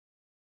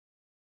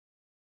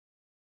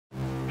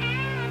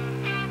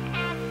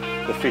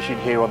the fishing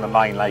here on the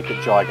main lake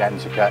at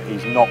Gigantica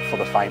is not for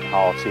the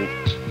faint-hearted.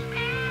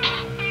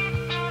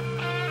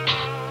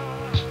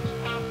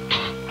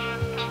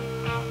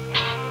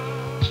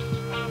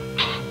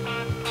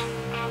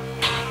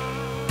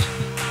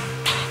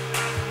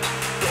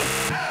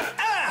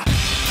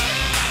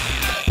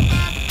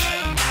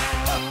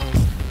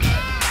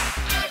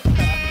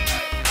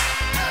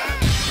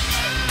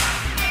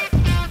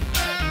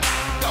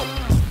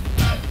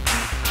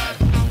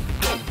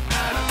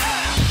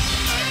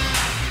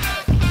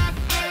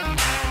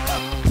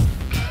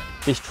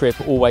 This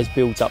trip always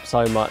builds up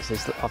so much.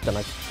 There's, I don't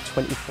know,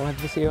 25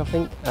 this year, I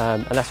think,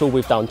 and that's all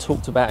we've done,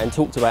 talked about and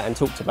talked about and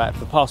talked about for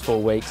the past 4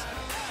 weeks.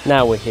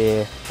 Now we're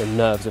here, the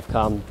nerves have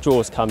come,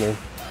 draw's coming,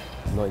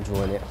 I'm not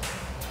enjoying it.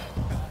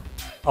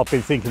 I've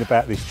been thinking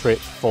about this trip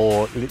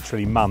for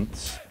literally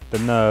months. The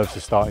nerves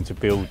are starting to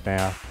build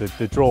now.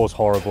 The draw's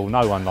horrible,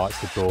 no one likes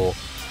to draw,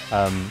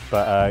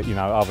 but you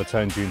know, either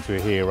turns you into a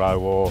hero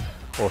or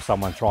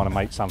someone trying to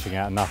make something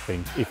out of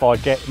nothing. If I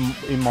get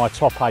in my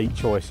top 8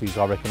 choices,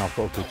 I reckon I've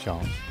got a good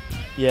chance.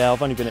 Yeah,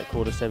 I've only been at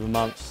Korda 7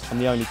 months. I'm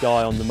the only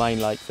guy on the main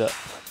lake that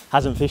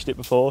hasn't fished it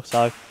before,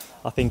 so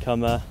I think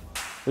I'm a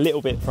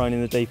little bit thrown in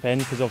the deep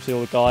end because obviously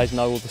all the guys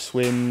know all the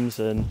swims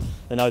and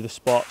they know the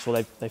spots,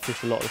 or they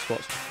fished a lot of the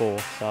spots before.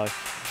 So,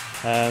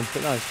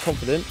 but no, it's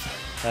confident.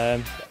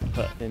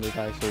 But at the end of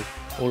the day,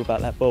 it's all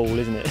about that ball,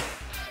 isn't it?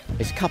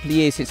 It's a couple of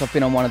years since I've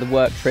been on one of the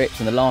work trips,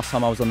 and the last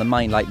time I was on the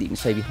main lake that you can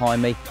see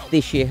behind me.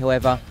 This year,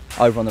 however,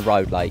 over on the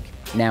road lake.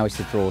 Now is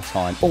the draw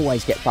time.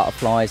 Always get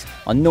butterflies.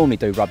 I normally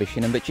do rubbish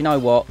in them, but you know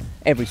what?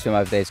 Every swim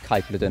over there is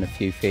capable of doing a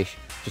few fish.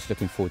 Just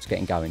looking forward to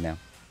getting going now.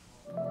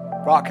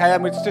 Right, okay,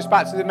 then we're just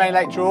back to the main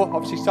lake draw.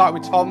 Obviously starting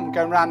with Tom,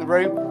 going around the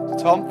room. So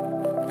Tom, you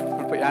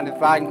want to put your hand in the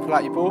bag and pull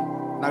out your ball?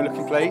 No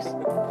looking, please.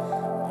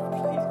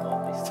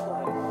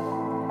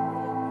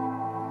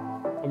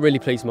 I'm really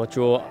pleased with my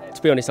draw.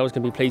 To be honest, I was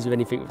going to be pleased with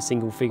anything with a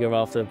single figure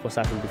after what's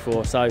happened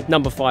before. So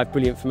number 5,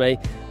 brilliant for me.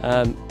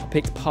 I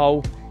picked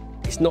pole.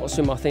 It's not a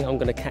swim I think I'm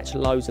going to catch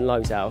loads and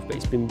loads out of, but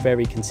it's been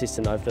very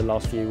consistent over the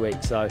last few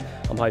weeks. So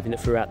I'm hoping that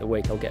throughout the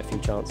week I'll get a few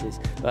chances,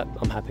 but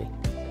I'm happy.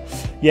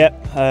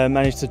 Yep,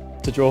 managed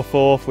to draw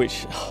 4th,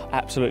 which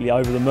absolutely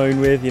over the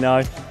moon with, you know.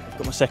 I've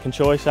got my second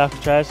choice,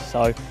 Alcatraz,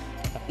 so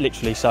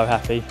literally so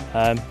happy.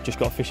 Just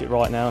got to fish it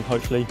right now and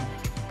hopefully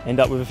end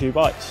up with a few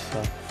bites.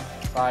 So.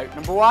 Right,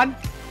 number 1.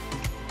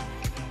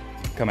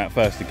 Come out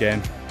first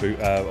again.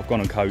 I've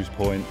gone on Coe's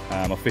Point.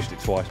 I've fished it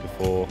twice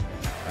before,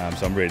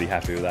 so I'm really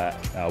happy with that.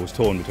 I was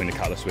torn between a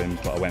couple of swims,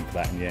 but I went for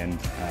that in the end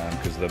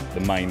because the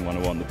main one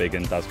I want, the big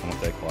one, does come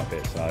off there quite a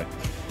bit. So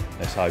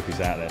let's hope he's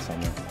out there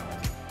somewhere.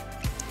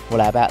 Well,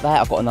 how about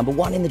that? I've got a number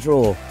 1 in the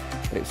draw,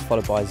 but it was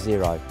followed by a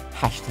 0.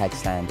 Hashtag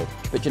standard.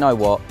 But you know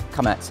what?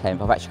 Come out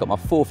 10th. I've actually got my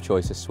 4th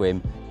choice of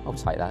swim. I'll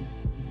take that.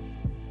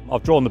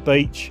 I've drawn the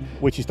beach,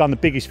 which has done the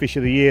biggest fish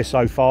of the year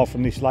so far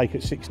from this lake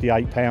at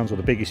 68 pounds, or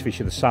the biggest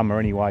fish of the summer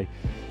anyway.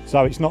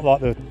 So it's not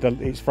like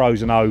it's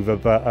frozen over,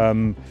 but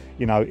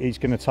you know, it's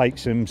going to take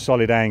some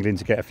solid angling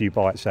to get a few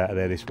bites out of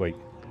there this week.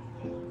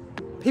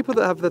 People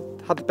that have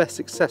had the best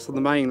success on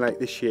the main lake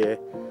this year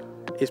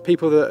is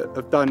people that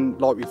have done,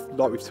 like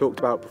we've talked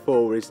about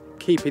before, is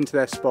keep into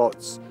their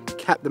spots,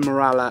 kept the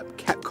morale up,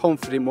 kept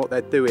confident in what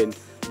they're doing.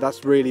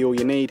 That's really all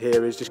you need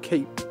here, is just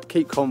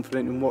keep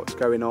confident in what's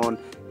going on.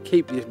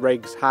 Keep your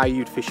rigs how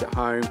you'd fish at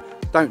home.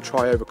 Don't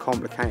try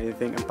overcomplicate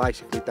anything, and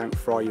basically don't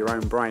fry your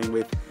own brain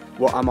with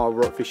what am I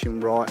fishing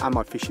right, am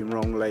I fishing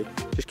wrongly.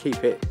 Just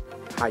keep it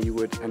how you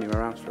would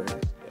anywhere else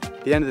really.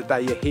 At the end of the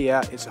day, you're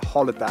here, it's a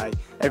holiday.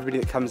 Everybody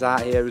that comes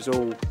out here is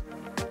all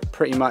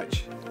pretty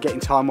much getting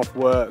time off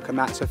work and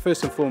that, so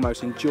first and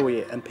foremost enjoy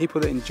it, and people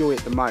that enjoy it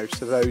the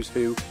most are those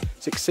who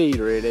succeed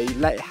really.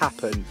 Let it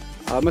happen.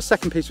 My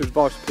second piece of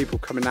advice for people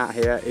coming out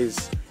here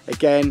is,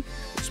 again,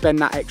 spend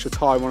that extra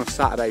time on a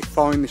Saturday,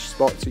 find the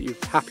spots that you're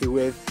happy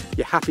with,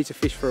 you're happy to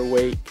fish for a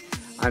week,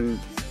 and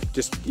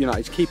just, you know,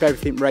 just keep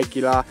everything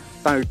regular,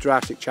 no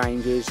drastic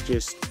changes,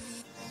 just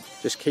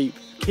keep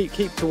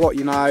to what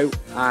you know,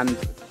 and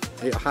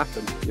it'll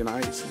happen. You know,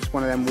 it's just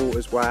one of them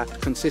waters where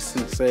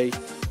consistency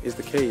is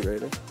the key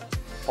really.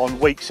 On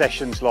week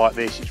sessions like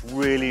this, it's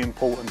really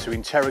important to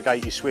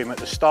interrogate your swim at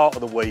the start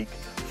of the week,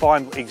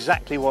 find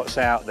exactly what's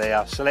out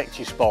there, select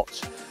your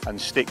spots and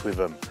stick with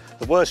them.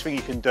 The worst thing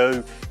you can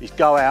do is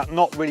go out,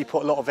 not really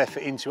put a lot of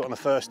effort into it on the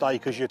first day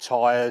because you're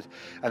tired,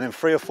 and then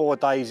 3 or 4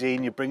 days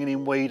in, you're bringing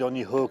in weed on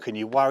your hook and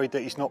you're worried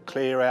that it's not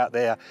clear out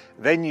there.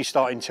 Then you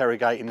start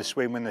interrogating the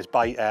swim when there's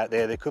bait out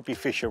there. There could be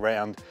fish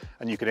around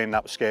and you could end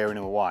up scaring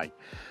them away.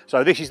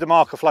 So this is the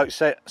marker float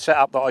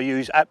setup that I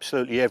use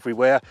absolutely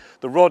everywhere.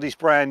 The rod is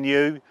brand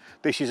new.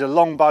 This is a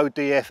Longbow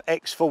DF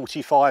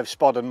X45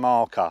 Spod and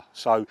marker.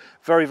 So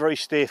very, very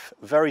stiff,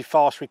 very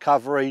fast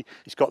recovery.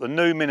 It's got the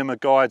new minima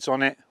guides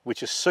on it,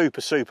 which are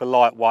super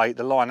lightweight.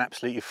 The line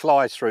absolutely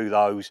flies through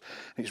those.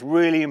 It's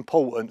really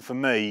important for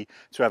me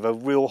to have a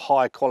real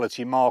high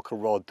quality marker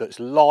rod that's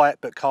light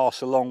but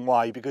casts a long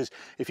way, because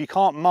if you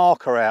can't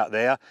marker out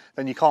there,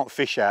 then you can't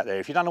fish out there.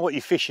 If you don't know what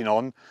you're fishing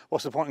on,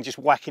 what's the point in just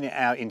whacking it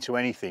out into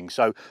anything?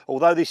 So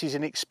although this is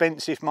an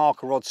expensive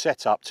marker rod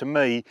setup, to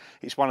me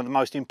it's one of the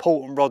most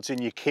important rods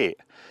in your kit.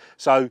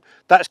 So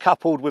that's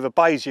coupled with a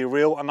Bezier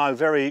reel. I know,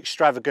 very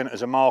extravagant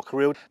as a marker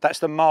reel. That's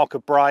the marker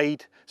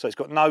braid, so it's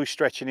got no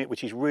stretch in it,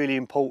 which is really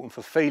important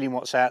for feeling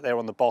what's out there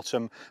on the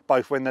bottom,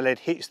 both when the lead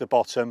hits the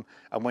bottom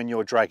and when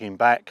you're dragging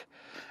back.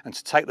 And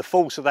to take the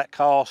force of that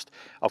cast,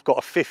 I've got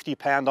a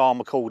 50-pound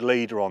armour cord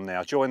leader on there.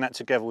 I join that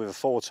together with a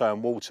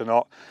 4-turn water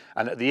knot,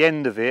 and at the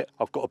end of it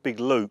I've got a big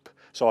loop,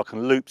 so I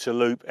can loop to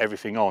loop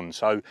everything on.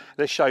 So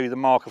let's show you the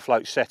marker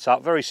float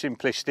setup. Very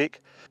simplistic.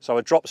 So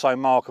a drop zone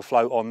marker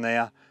float on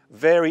there,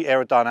 very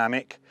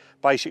aerodynamic.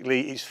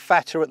 Basically it's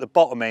fatter at the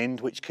bottom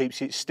end, which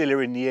keeps it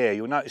stiller in the air.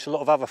 You'll notice a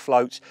lot of other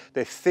floats,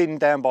 they're thinned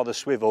down by the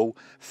swivel,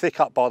 thick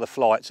up by the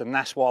flights, and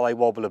that's why they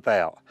wobble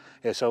about.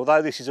 Yeah, so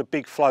although this is a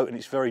big float and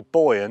it's very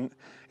buoyant,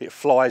 it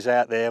flies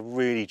out there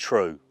really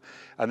true.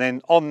 And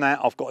then on that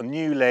I've got a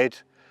new lead.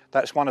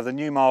 That's one of the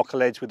new marker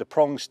leads with the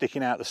prongs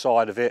sticking out the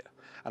side of it,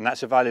 and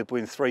that's available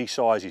in 3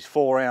 sizes,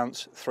 4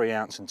 ounce, 3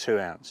 ounce and 2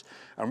 ounce.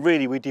 And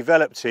really we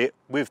developed it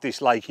with this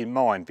lake in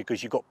mind,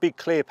 because you've got big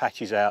clear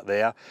patches out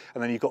there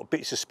and then you've got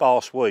bits of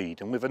sparse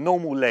weed, and with a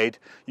normal lead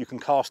you can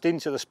cast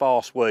into the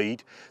sparse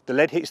weed, the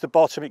lead hits the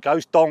bottom, it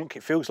goes donk,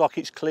 it feels like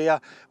it's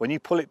clear. When you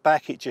pull it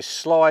back it just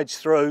slides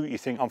through, you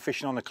think I'm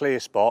fishing on a clear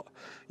spot.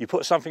 You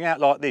put something out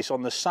like this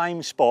on the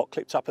same spot,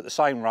 clipped up at the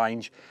same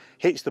range,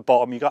 hits the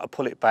bottom, you've got to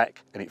pull it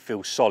back and it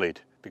feels solid,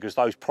 because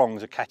those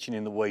prongs are catching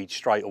in the weed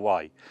straight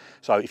away.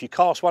 So if you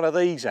cast one of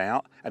these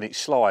out and it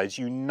slides,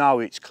 you know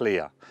it's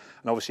clear.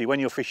 And obviously when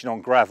you're fishing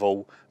on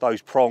gravel,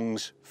 those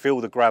prongs feel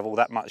the gravel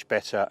that much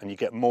better and you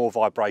get more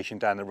vibration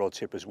down the rod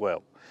tip as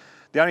well.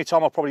 The only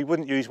time I probably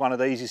wouldn't use one of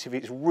these is if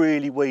it's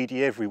really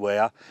weedy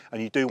everywhere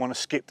and you do want to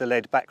skip the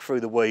lead back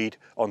through the weed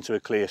onto a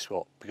clear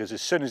spot, because as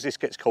soon as this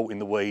gets caught in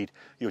the weed,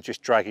 you're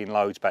just dragging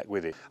loads back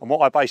with it. And what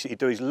I basically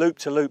do is loop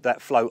to loop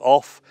that float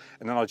off,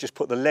 and then I just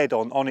put the lead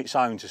on its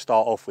own to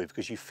start off with,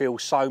 because you feel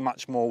so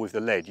much more with the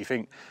lead. You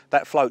think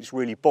that float's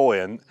really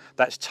buoyant,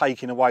 that's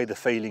taking away the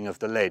feeling of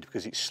the lead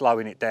because it's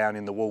slowing it down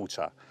in the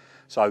water.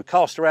 So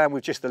cast around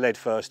with just the lead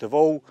first of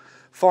all,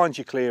 find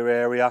your clear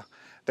area,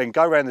 then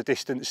go around the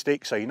distance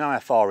stick so you know how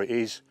far it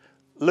is,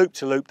 loop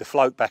to loop the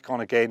float back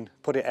on again,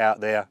 put it out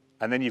there,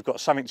 and then you've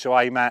got something to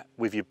aim at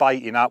with your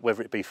baiting up,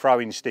 whether it be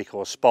throwing stick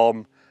or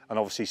spom, and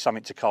obviously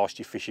something to cast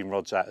your fishing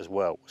rods at as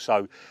well.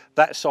 So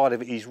that side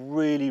of it is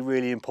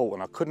really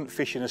important. I couldn't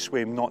fish in a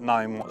swim not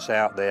knowing what's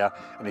out there,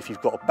 and if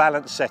you've got a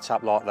balanced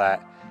setup like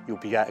that, you'll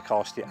be able to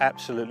cast it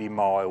absolutely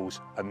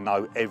miles and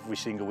know every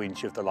single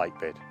inch of the lake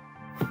bed.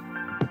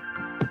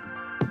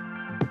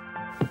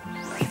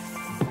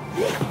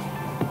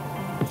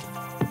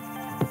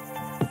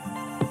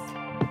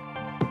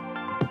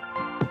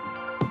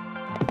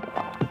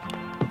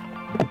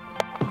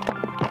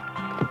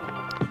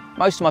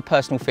 Most of my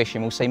personal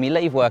fishing will see me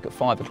leave work at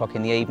 5 o'clock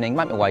in the evening,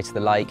 make my way to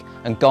the lake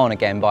and gone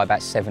again by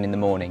about 7 in the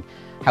morning.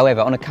 However,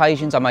 on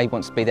occasions I may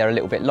want to be there a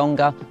little bit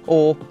longer,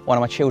 or one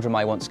of my children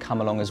may want to come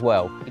along as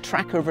well. The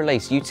Tracker have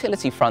released a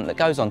utility front that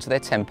goes onto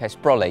their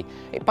Tempest brolly.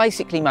 It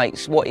basically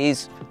makes what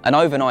is an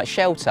overnight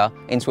shelter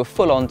into a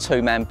full-on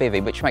 2-man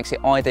bivvy, which makes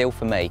it ideal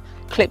for me.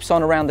 Clips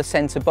on around the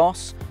centre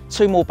boss,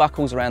 2 more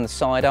buckles around the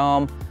side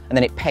arm, and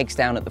then it pegs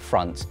down at the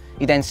front.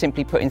 You then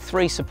simply put in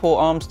 3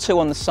 support arms, 2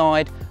 on the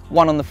side,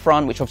 1 on the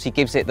front, which obviously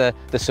gives it the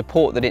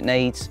support that it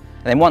needs.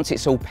 And then once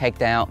it's all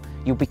pegged out,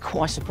 you'll be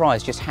quite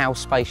surprised just how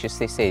spacious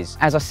this is.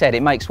 As I said,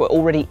 it makes what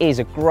already is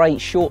a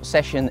great short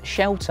session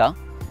shelter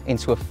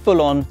into a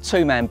full-on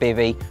 2-man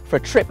bivvy for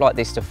a trip like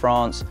this to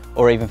France,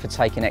 or even for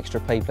taking extra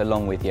people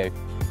along with you.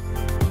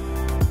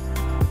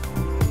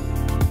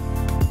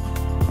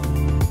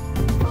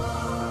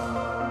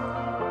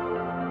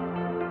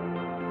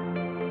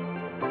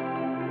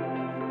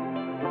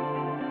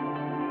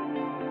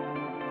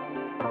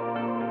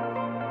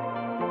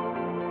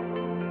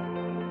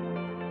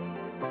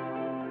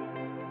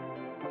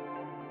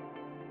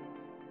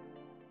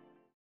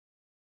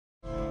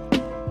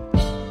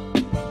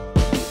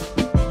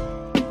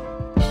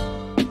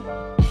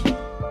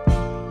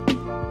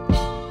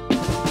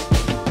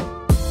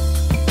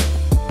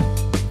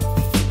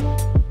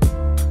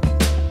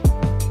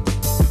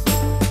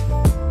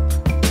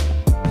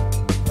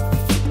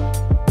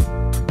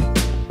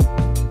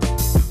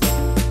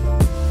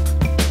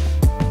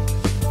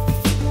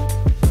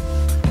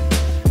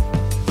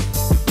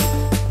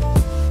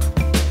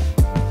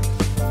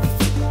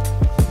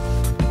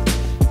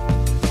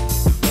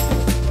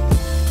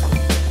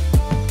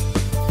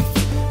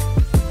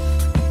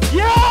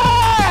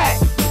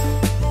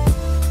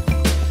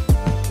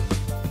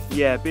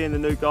 Yeah, being the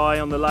new guy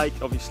on the lake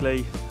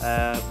obviously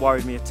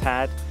worried me a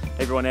tad.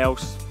 Everyone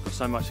else got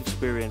so much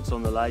experience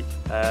on the lake,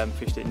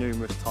 fished it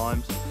numerous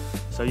times.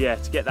 So yeah,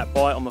 to get that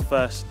bite on the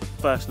first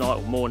night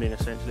or morning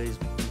essentially is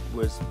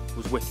was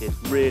wicked.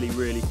 Really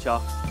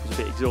chuffed. I was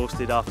a bit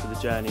exhausted after the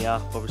journey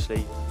up.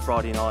 Obviously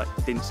Friday night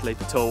didn't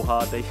sleep at all,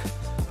 hardly.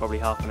 Probably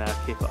half an hour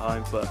kip at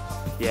home, but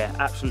yeah,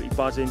 absolutely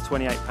buzzing.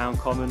 28-pound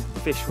common.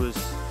 Fish was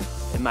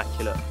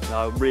immaculate. You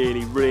know,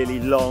 really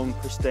long,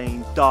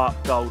 pristine, dark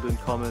golden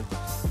common.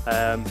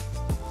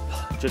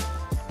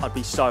 I'd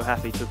be so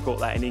happy to have caught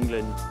that in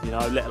England, you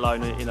know, let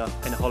alone in a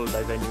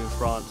holiday venue in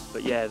France.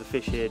 But yeah, the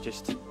fish here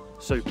just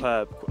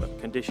superb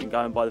condition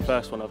going by the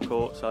first one I've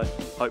caught. So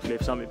hopefully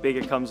if something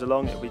bigger comes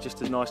along, it'll be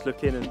just as nice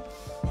looking,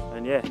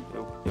 and yeah,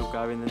 he'll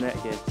go in the net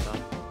again. So.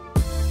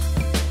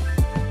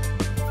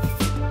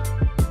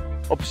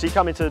 Obviously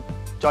coming to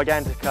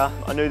Gigantica,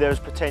 I knew there was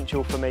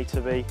potential for me to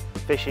be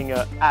fishing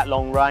at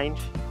long range.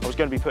 I was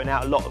going to be putting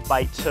out a lot of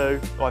bait too.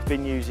 I've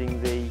been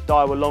using the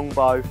Daiwa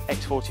Longbow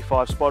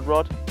X45 Spod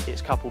rod.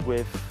 It's coupled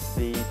with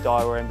the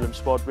Daiwa Emblem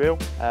Spod reel.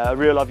 A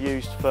reel I've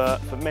used for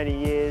many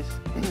years,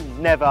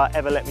 never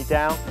ever let me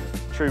down,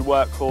 true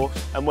workhorse.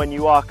 And when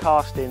you are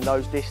casting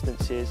those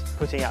distances,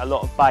 putting out a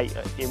lot of bait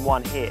in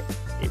one hit,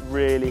 it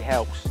really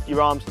helps.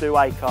 Your arms do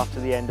ache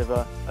after the end of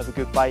a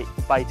good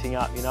baiting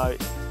up, you know.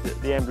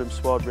 The Emblem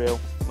Spod reel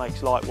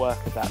makes light work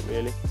of that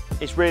really.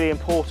 It's really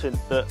important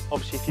that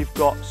obviously if you've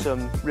got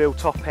some real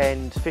top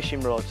end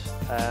fishing rods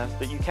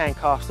that you can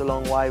cast a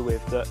long way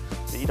with, that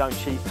you don't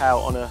cheap out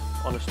on a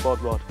Spod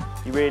rod.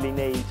 You really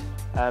need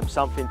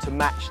something to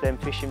match them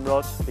fishing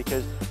rods,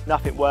 because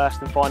nothing worse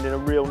than finding a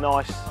real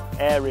nice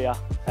area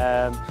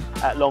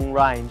at long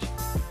range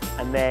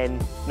and then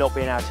not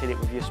being able to hit it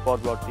with your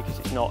Spod rod because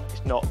it's not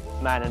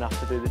man enough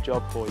to do the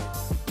job for you.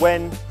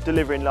 When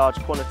delivering large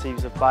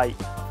quantities of bait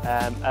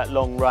at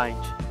long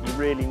range, you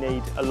really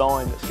need a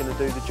line that's going to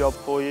do the job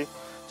for you,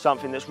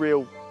 something that's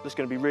going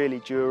to be really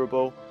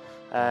durable,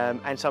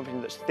 and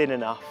something that's thin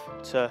enough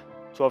to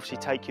obviously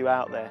take you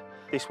out there.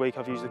 This week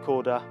I've used the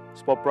Korda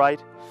Spod braid,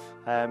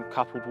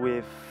 coupled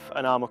with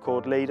an armour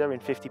cord leader in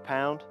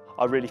 50-pound.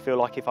 I really feel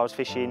like if I was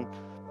fishing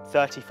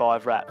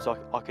 35 wraps,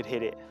 I could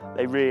hit it.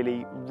 They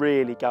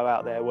really go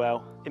out there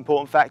well.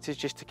 Important fact is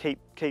just to keep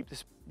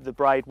the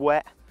braid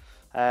wet,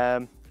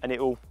 and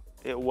it'll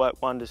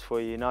work wonders for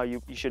you. You know,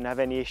 you shouldn't have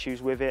any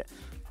issues with it,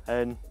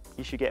 and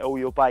you should get all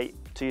your bait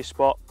to your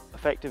spot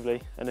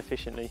effectively and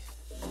efficiently.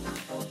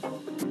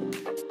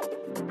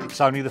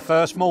 It's only the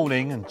first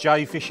morning and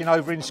Jay fishing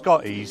over in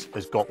Scotty's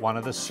has got one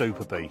of the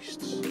super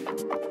beasts.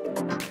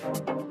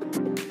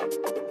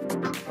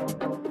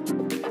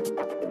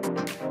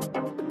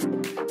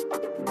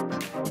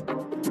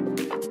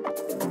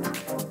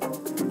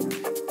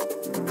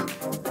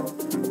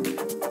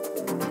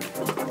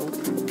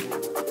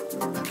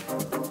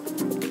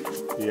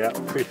 Yeah,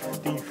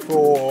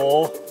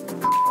 54.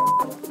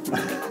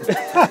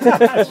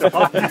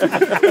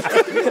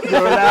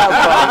 You're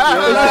allowed,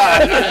 You're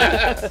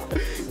allowed.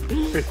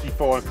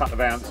 54 and a couple of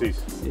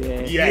ounces.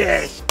 Yeah.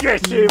 Yes,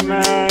 get him,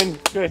 man,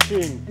 get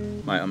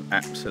him. Mate, I'm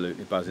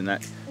absolutely buzzing.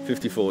 That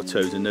 54.2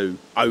 is a new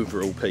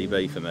overall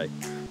PB for me.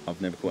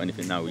 I've never caught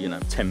anything, no, you know,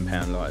 10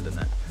 pound lighter than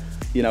that.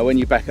 You know, when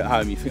you're back at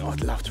home, you think, oh,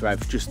 I'd love to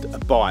have just a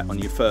bite on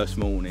your first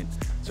morning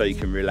so you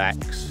can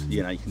relax,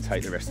 you know, you can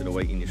take the rest of the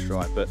week in your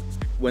stride. But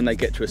when they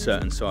get to a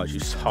certain size,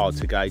 it's hard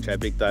to gauge how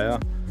big they are.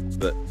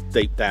 But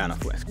deep down, I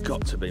thought, it's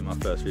got to be my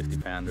first 50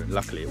 pounder, and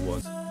luckily it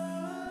was.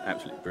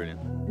 Absolutely brilliant.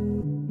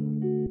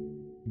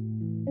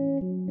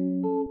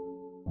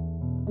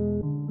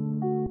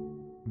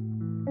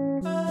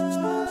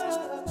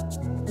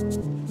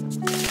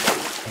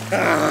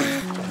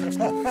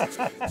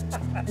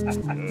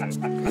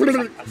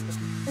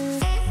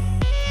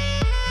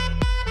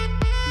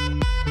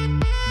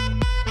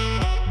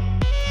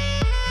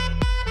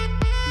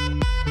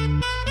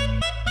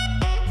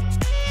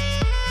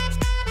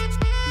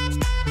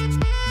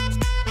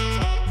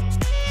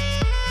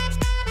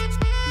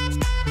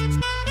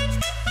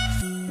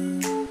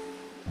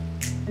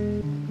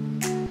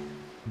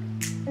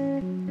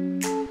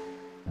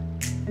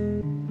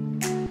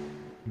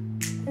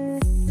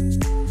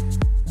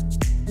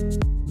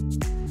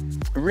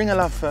 Ring of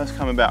Love first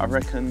came about, I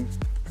reckon,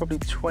 probably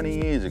 20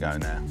 years ago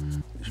now,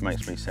 which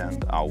makes me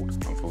sound old,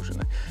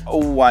 unfortunately. I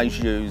always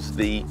use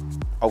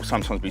I'll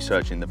sometimes be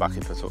searching the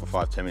bucket for sort of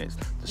 5–10 minutes,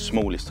 the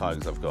smallest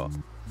tigers I've got.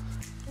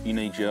 You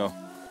need your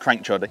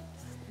crank choddy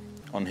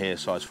on here,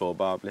 size 4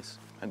 barbless,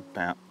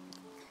 about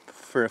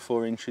 3 or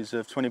 4 inches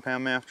of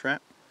 20-pound mouth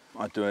trap.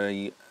 I do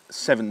a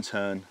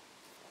 7-turn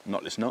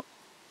knotless knot,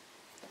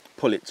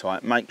 pull it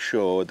tight, make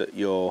sure that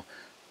your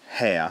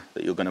hair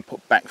that you're going to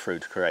put back through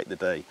to create the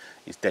D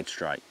is dead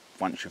straight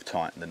once you've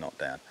tightened the knot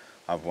down.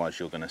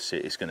 Otherwise it's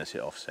going to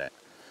sit offset.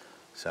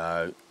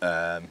 So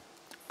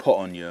put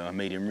on your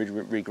medium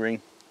rig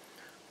ring,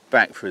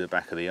 back through the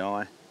back of the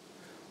eye,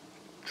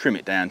 trim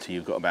it down till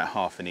you've got about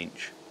 ½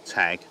 inch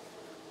tag,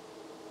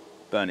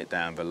 burn it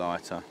down with a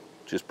lighter,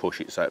 just push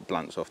it so it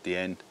blunts off the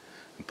end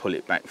and pull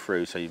it back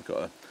through so you've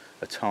got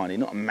a tiny,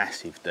 not a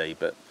massive D,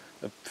 but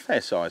a fair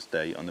sized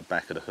D on the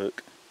back of the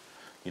hook.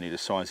 You need a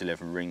size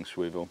 11 ring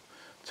swivel.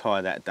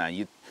 Tie that down.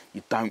 You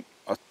don't.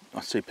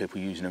 I see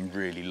people using them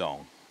really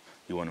long.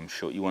 You want them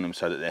short. You want them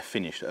so that they're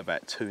finished at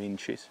about 2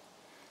 inches.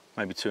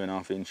 maybe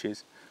 2.5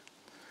 inches,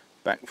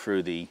 back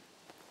through the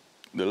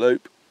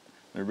loop,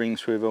 the ring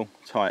swivel,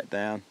 tie it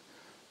down,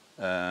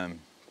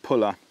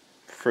 puller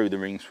through the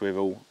ring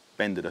swivel,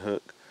 bend of the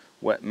hook,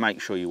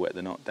 make sure you wet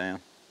the knot down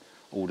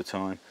all the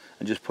time,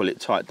 and just pull it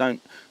tight.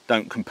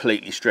 Don't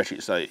completely stretch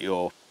it so that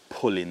you're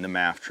pulling the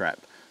mouth trap,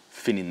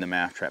 thinning the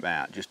mouth trap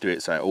out. Just do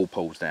it so it all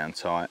pulls down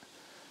tight.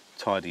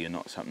 Tidy your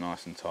knots up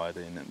nice and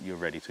tidy, and you're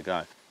ready to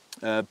go.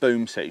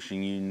 Boom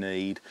section, you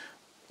need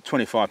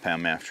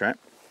 25-pound mouth trap,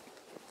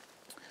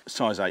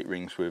 size 8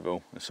 ring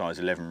swivel, a size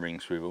 11 ring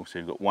swivel, so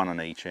you've got one on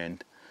each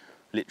end.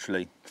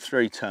 Literally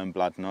 3 turn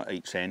blood knot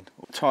each end.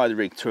 Tie the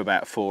rig to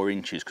about 4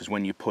 inches, because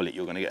when you pull it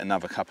you're going to get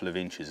another couple of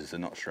inches as the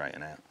knot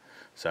straighten out.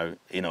 So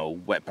in all,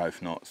 wet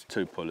both knots,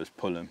 2 pullers,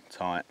 pull them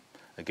tight,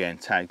 again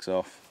tags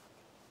off.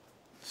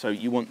 So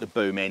you want the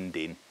boom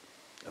ending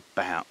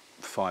about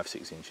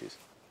 5-6 inches.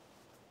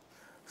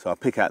 So I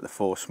pick out the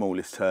 4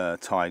 smallest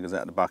tigers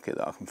out of the bucket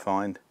that I can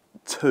find.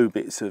 2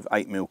 bits of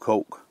 8mm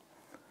cork,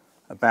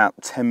 about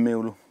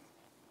 10mm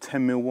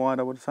wide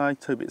I would say,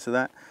 2 bits of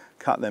that.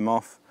 Cut them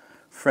off,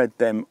 thread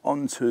them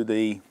onto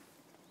the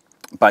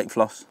bait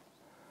floss,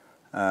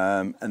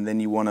 and then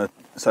you want to,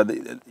 so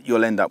that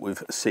you'll end up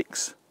with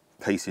 6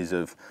 pieces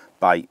of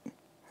bait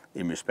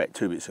in respect,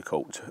 2 bits of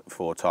cork,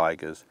 4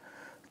 tigers.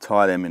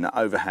 Tie them in an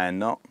overhand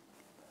knot,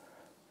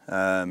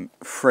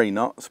 3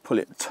 knots, pull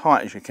it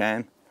tight as you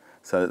can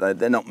so that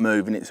they're not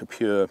moving, it's a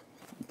pure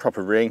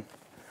proper ring,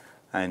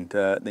 and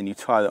then you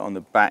tie that on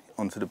the back,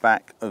 onto the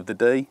back of the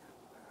D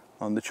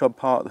on the chob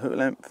part of the hook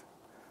length,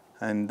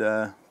 and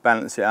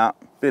balance it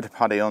up, bit of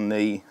putty on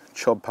the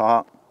chob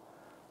part,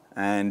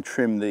 and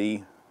trim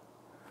the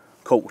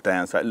cork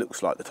down so it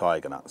looks like the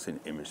tiger nuts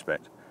in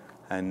respect.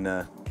 And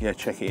yeah,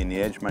 check it in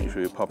the edge, make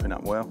sure you're popping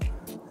up well,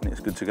 and it's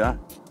good to go.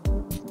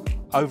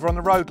 Over on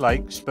the road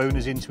lake,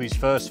 Spooner's into his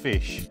first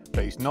fish,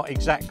 but it's not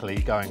exactly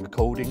going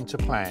according to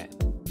plan.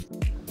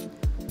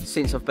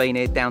 Since I've been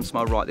here, down to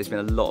my right, there's been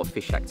a lot of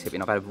fish activity,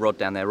 and I've had a rod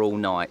down there all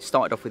night.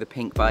 Started off with a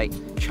pink bait,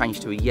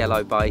 changed to a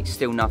yellow bait,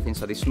 still nothing.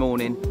 So this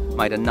morning,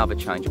 made another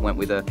change and went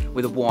with a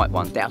white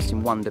one, doused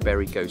in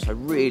Wonderberry goose. So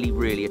really,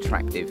 really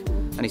attractive,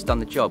 and it's done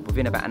the job.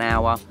 Within about an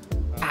hour,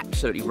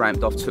 absolutely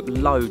ramped off, took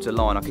loads of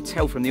line. I could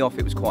tell from the off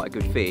it was quite a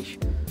good fish.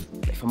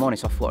 But if I'm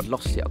honest, I thought I'd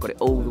lost it. I got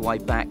it all the way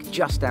back,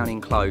 just down in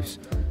close,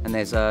 and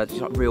there's a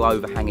real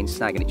overhanging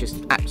snag, and it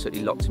just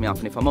absolutely locked me up.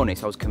 And if I'm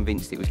honest, I was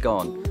convinced it was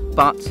gone.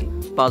 But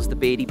Buzz the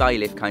beardy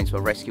bailiff came to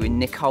our rescue in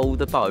Nicole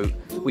the boat.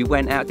 We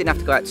went out, didn't have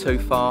to go out too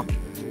far,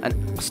 and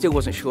I still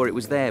wasn't sure it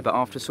was there, but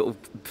after sort of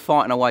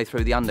fighting our way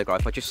through the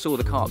undergrowth, I just saw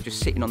the carp just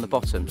sitting on the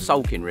bottom,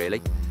 sulking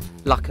really.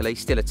 Luckily,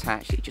 still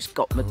attached. It just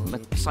got my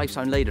safe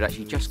zone leader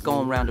actually just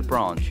gone round a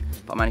branch,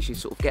 but I managed to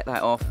sort of get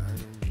that off,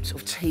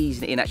 sort of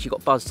teasing it in, actually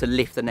got Buzz to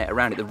lift the net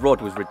around it. The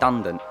rod was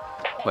redundant.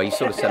 Well, you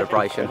saw the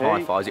celebration,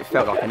 high fives, it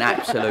felt like an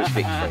absolute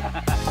victory.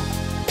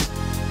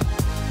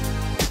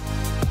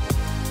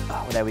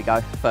 Oh, well, there we go.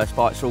 First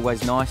bites are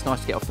always nice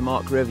to get off the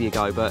mark wherever you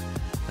go, but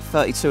at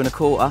 32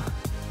 1/4,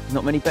 there's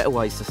not many better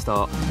ways to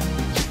start.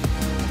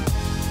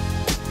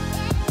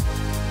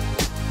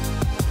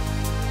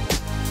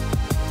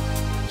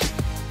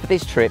 For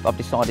this trip, I've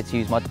decided to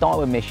use my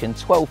Daiwa Mission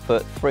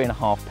 12-foot,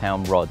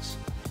 3.5-pound rods.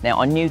 Now,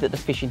 I knew that the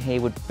fishing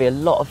here would be a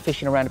lot of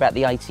fishing around about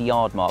the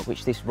 80-yard mark,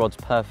 which this rod's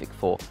perfect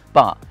for.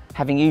 But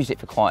having used it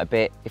for quite a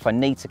bit, if I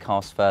need to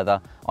cast further,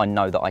 I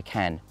know that I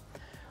can.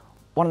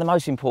 One of the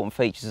most important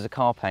features as a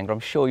carp angler, I'm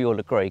sure you'll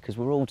agree, because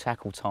we're all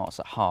tackle tarts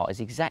at heart,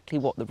 is exactly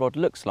what the rod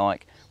looks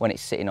like when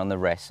it's sitting on the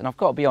rest. And I've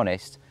got to be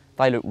honest,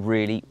 they look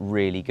really,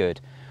 really good.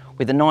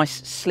 With a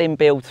nice slim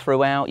build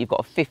throughout, you've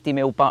got a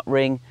 50mm butt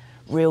ring,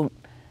 real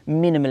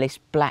minimalist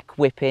black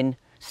whipping,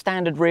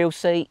 standard reel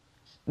seat,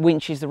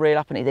 winches the reel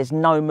up, and there's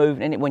no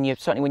movement in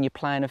it certainly when you're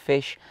playing a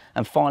fish.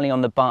 And finally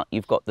on the butt,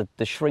 you've got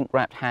the shrink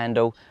wrapped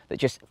handle that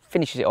just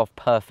finishes it off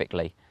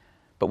perfectly.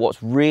 But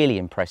what's really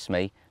impressed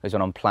me is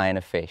when I'm playing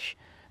a fish.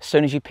 As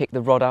soon as you pick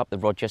the rod up, the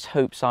rod just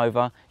hoops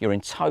over, you're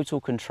in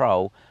total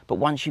control. But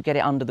once you get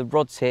it under the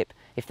rod tip,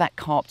 if that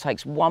carp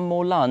takes one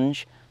more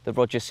lunge, the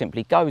rod just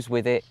simply goes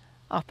with it,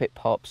 up it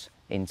pops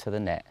into the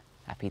net.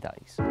 Happy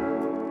days.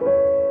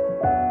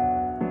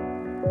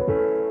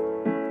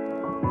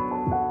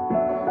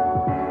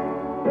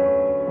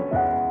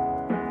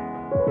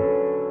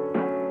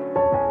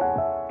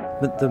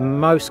 But the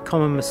most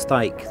common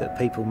mistake that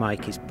people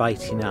make is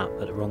baiting up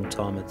at the wrong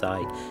time of day.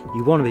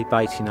 You want to be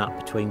baiting up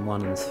between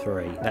 1 and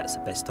 3. That's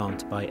the best time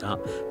to bait up.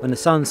 When the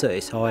sun's at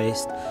its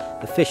highest,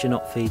 the fish are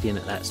not feeding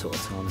at that sort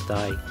of time of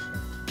day.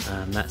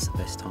 That's the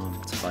best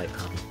time to bait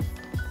up.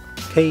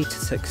 Key to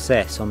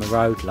success on the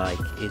road lake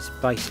is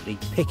basically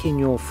picking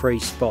your 3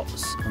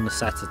 spots on the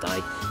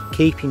Saturday,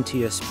 keeping to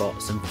your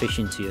spots and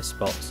fishing to your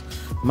spots.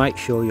 Make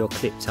sure you're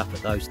clipped up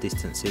at those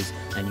distances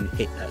and you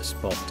hit that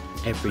spot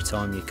every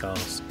time you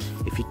cast.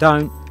 If you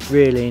don't,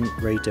 reel in,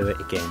 redo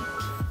it again.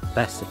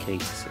 That's the key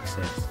to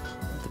success.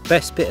 The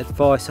best bit of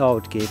advice I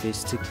would give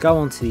is to go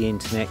onto the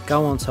internet,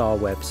 go onto our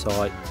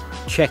website,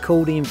 check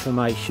all the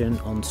information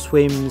on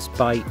swims,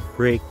 bait,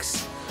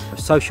 rigs,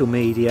 social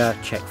media,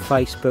 check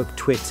Facebook,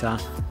 Twitter,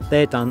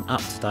 They're done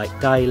up to date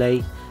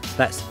daily.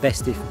 That's the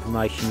best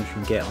information you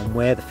can get on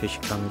where the fish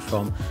are coming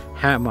from,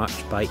 how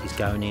much bait is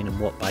going in and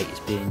what bait is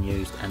being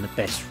used, and the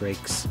best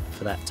rigs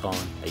for that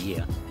time of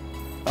year.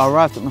 I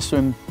arrived at my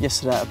swim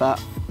yesterday at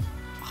about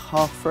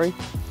 3:30.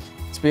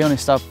 To be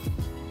honest, I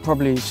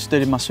probably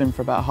stood in my swim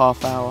for about a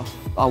half hour.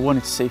 I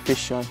wanted to see fish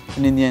show,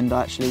 and in the end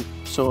I actually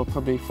saw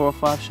probably 4 or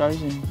 5 shows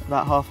in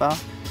about half hour.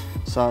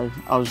 So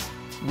I was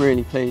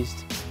really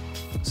pleased.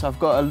 So I've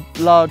got a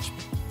large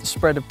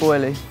spread of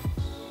boilie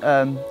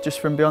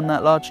just from beyond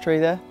that large tree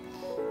there.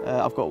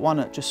 I've got one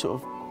at just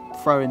sort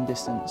of throwing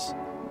distance,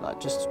 like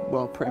just,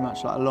 well, pretty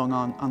much like a long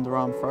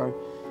underarm throw.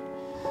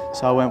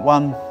 So I went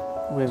one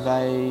with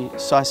a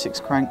size 6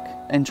 crank,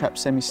 end trap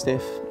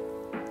semi-stiff,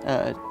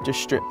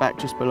 just stripped back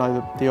just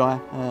below the eye.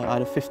 I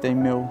had a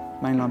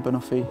 15mm mainline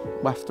banoffee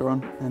wafter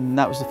on, and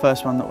that was the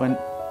first one that went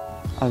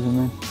over the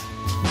moon.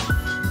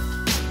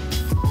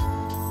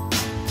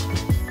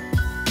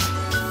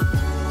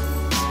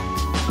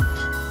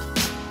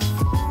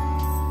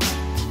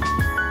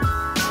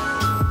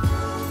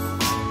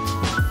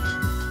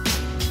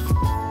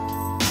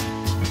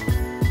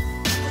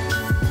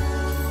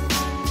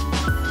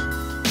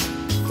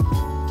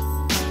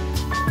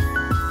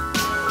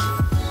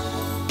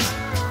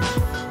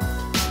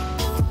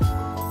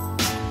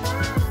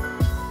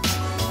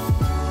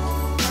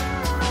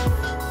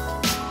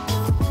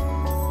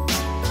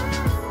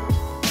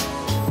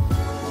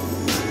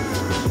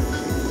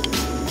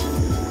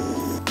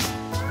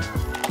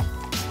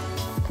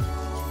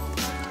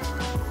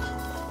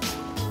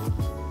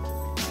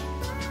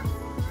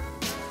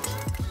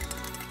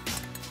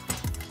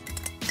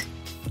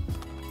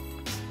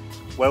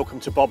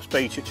 Welcome to Bob's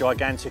Beach at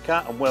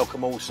Gigantica, and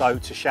welcome also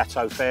to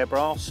Chateau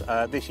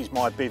Fairbrass. This is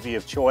my bivvy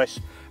of choice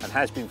and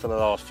has been for the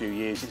last few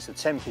years. It's the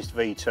Tempest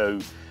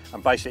V2,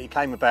 and basically it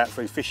came about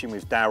through fishing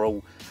with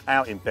Daryl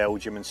out in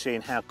Belgium and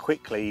seeing how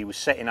quickly he was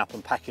setting up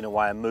and packing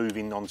away and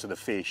moving onto the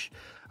fish.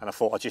 And I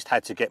thought I just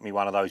had to get me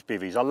one of those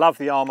bivvies. I love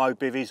the Armo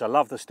bivvies, I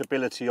love the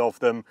stability of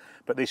them,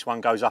 but this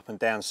one goes up and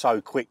down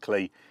so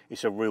quickly,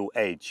 it's a real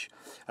edge.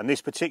 And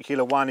this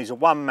particular one is a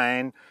one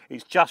man,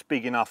 it's just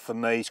big enough for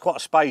me. It's quite a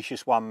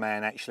spacious one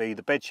man actually.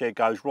 The bed chair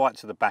goes right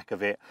to the back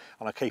of it,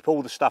 and I keep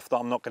all the stuff that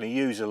I'm not going to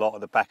use a lot at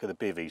the back of the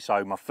bivvy.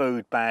 So my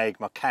food bag,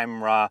 my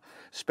camera,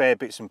 spare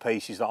bits and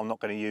pieces that I'm not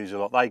going to use a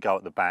lot, they go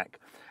at the back.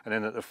 And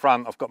then at the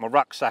front I've got my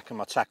rucksack and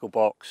my tackle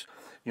box,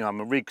 you know,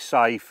 my rig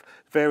safe,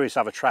 various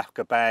other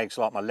tracker bags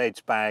like my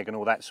leads bag and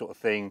all that sort of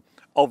thing.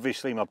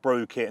 Obviously my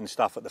brew kit and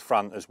stuff at the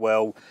front as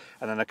well,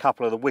 and then a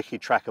couple of the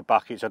wicked tracker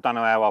buckets. I don't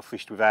know how I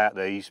fished without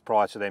these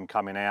prior to them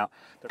coming out.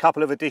 A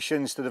couple of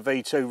additions to the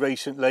V2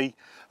 recently.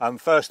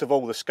 First of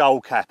all, the skull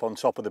cap on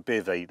top of the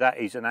bivvy. That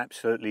is an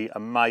absolutely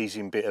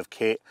amazing bit of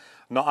kit.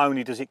 Not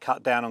only does it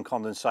cut down on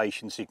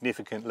condensation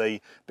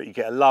significantly, but you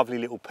get a lovely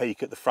little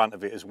peak at the front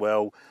of it as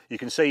well. You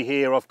can see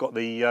here I've got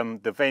the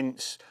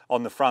vents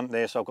on the front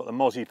there, so I've got the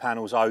mozzie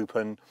panels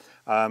open.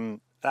 That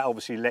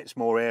obviously lets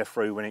more air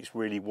through when it's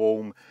really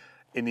warm.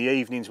 In the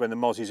evenings when the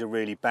mozzies are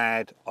really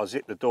bad, I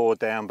zip the door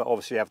down, but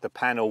obviously have the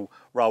panel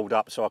rolled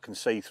up so I can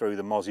see through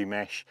the mozzie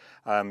mesh.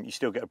 You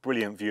still get a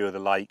brilliant view of the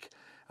lake,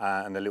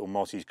 and the little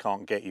mozzies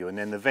can't get you. And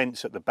then the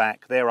vents at the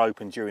back, they're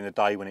open during the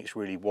day when it's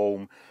really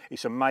warm.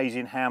 It's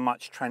amazing how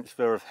much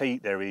transfer of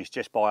heat there is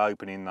just by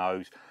opening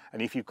those.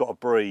 And if you've got a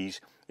breeze,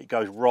 it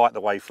goes right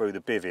the way through the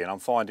bivvy. And I'm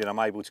finding I'm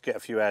able to get a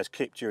few hours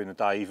kick during the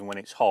day, even when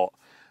it's hot,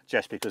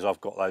 just because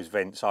I've got those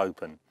vents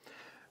open.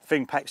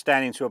 Thing packs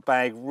down into a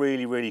bag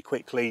really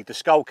quickly. The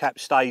skull cap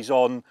stays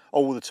on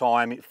all the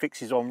time. It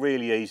fixes on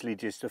really easily.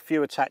 Just a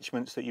few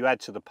attachments that you add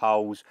to the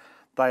poles.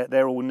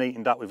 They're all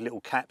neatened up with little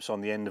caps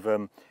on the end of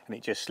them, and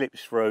it just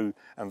slips through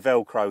and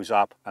velcros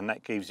up, and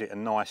that gives it a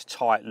nice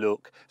tight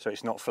look so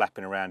it's not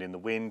flapping around in the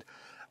wind.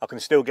 I can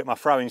still get my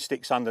throwing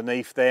sticks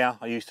underneath there.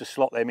 I used to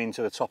slot them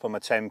into the top of my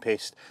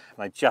Tempest,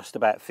 and they just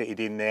about fitted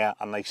in there,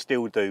 and they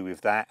still do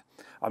with that.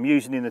 I'm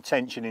using in the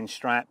tensioning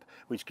strap,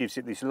 which gives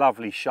it this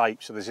lovely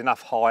shape, so there's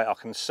enough height I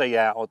can see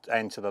out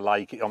into the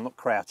lake. I'm not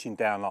crouching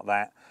down like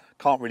that.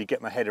 Can't really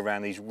get my head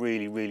around these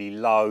really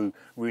low,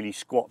 really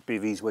squat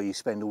bivvies where you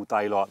spend all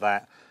day like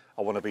that.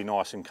 I want to be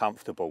nice and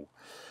comfortable.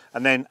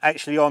 And then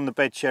actually on the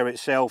bed chair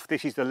itself,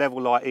 this is the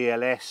Level Light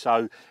ELS,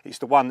 so it's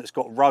the one that's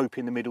got rope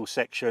in the middle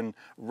section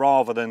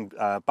rather than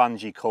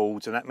bungee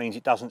cords, and that means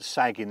it doesn't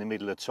sag in the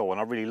middle at all,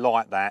 and I really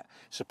like that.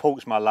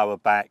 Supports my lower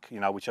back, you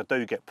know, which I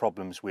do get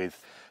problems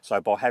with.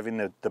 So by having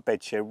the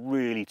bed chair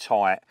really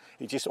tight,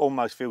 it just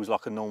almost feels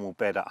like a normal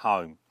bed at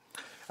home.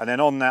 And then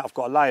on that, I've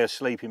got a layer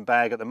sleeping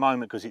bag at the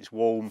moment because it's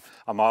warm.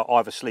 I'm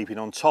either sleeping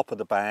on top of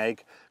the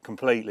bag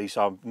completely,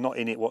 so I'm not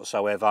in it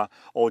whatsoever,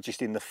 or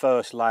just in the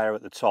first layer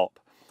at the top.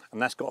 And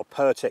that's got a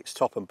Pertex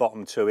top and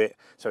bottom to it,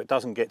 so it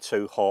doesn't get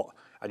too hot,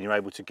 and you're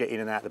able to get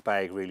in and out of the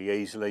bag really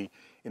easily.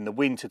 In the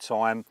winter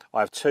time, I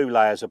have 2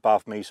 layers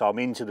above me, so I'm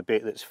into the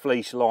bit that's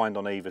fleece lined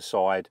on either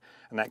side,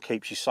 and that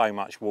keeps you so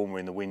much warmer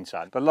in the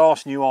winter. The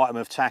last new item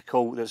of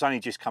tackle that's only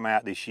just come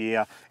out this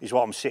year is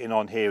what I'm sitting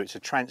on here. It's a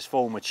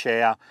transformer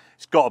chair.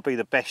 It's got to be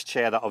the best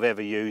chair that I've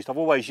ever used. I've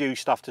always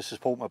used stuff to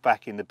support my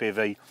back in the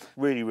bivvy.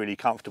 Really, really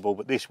comfortable,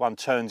 but this one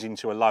turns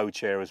into a low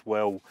chair as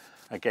well.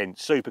 Again,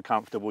 super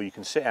comfortable. You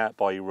can sit out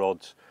by your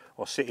rods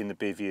or sit in the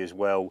bivvy as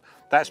well.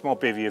 That's my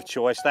bivvy of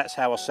choice. That's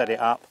how I set it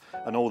up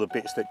and all the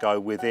bits that go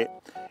with it.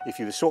 If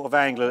you're the sort of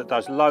angler that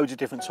does loads of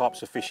different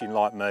types of fishing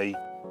like me,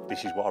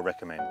 this is what I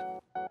recommend.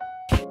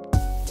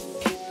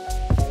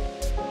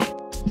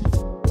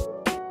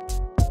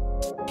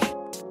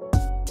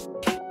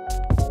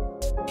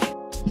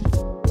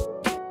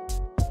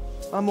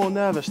 I'm more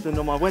nervous than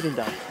on my wedding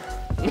day.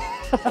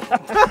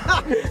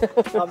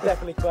 I'm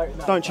definitely quoting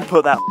that. Don't you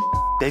put that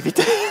David.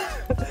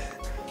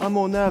 I'm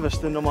more nervous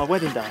than on my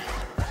wedding day.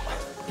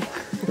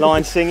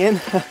 Line singing.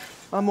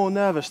 I'm more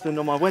nervous than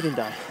on my wedding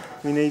day.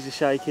 My knees are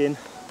shaking,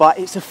 but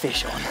it's a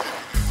fish on.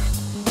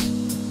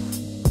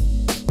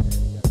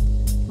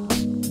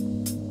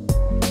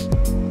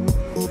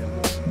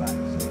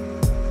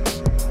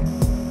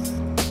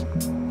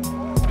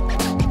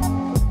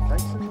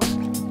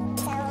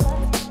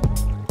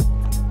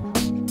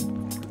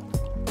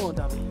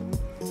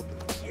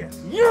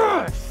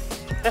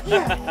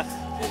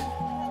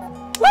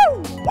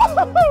 Woo!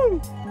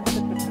 Woo!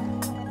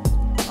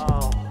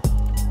 Oh,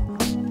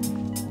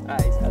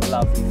 that is a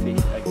lovely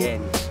fish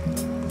again.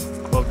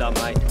 Well done,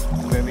 mate.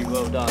 Very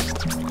well done.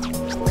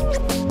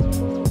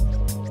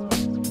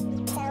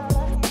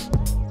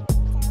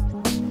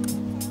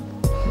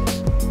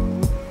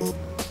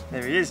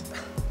 There he is.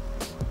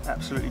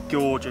 Absolutely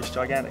gorgeous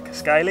Gigantica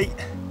scaly.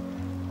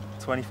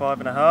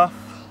 25.5.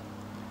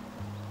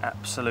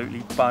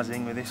 Absolutely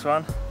buzzing with this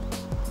one.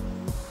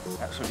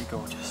 Absolutely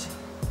gorgeous.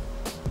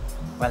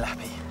 Well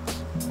happy.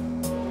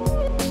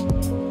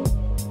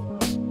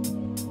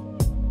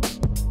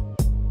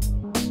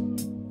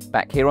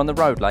 Back here on the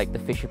road lake, the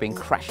fish have been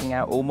crashing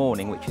out all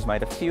morning, which has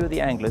made a few of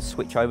the anglers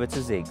switch over to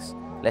zigs.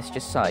 Let's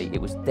just say it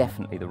was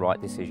definitely the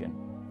right decision.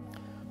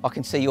 I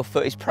can see your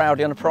foot is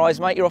proudly on a prize,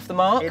 mate. You're off the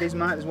mark. It is,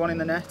 mate. There's one in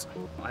the net.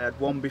 I had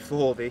one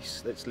before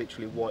this that's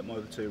literally wiped my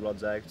other 2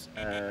 rods out.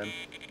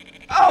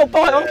 Oh,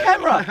 bite on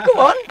camera! Go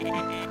on!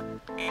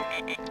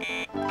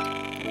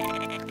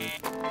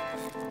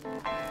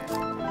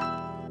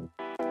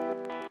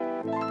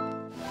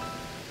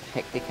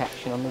 Hectic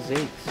action on the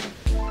zigs.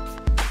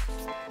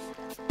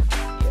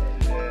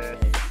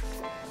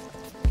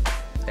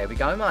 There we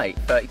go, mate.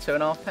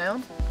 32.5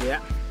 pound.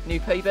 Yeah. New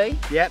PB?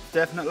 Yep,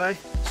 definitely.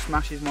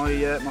 Smashes my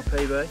my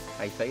PB.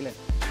 How you feeling?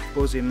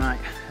 Buzzing, mate.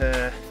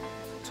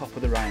 Top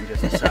of the range,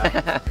 as I say.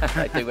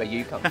 I do where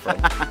you come from.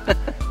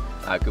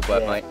 Oh, good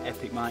work, mate.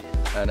 Epic, mate.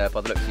 And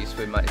by the looks of your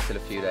swim, mate, there's still a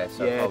few there.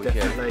 So yeah,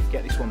 definitely. You,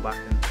 get this one back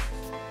and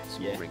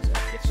some rigs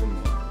out. Get some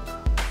more.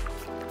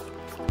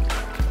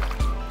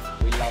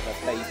 We love a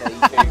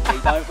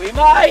PB, don't we,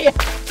 mate?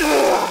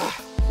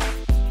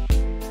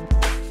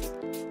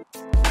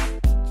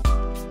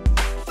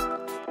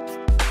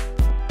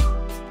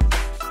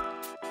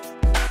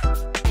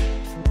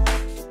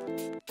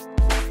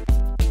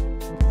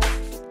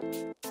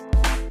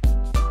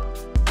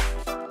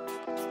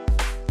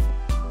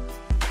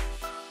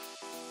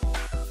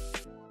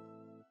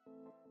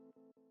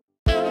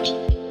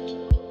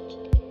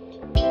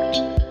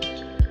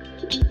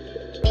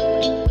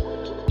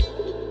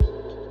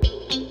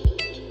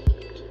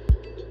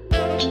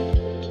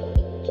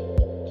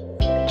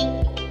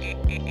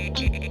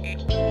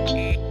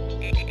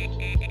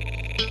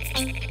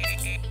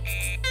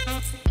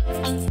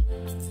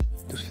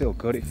 Feel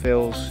good. It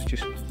feels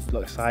just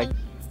like I say,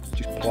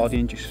 just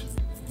plodding, just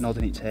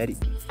nodding its head.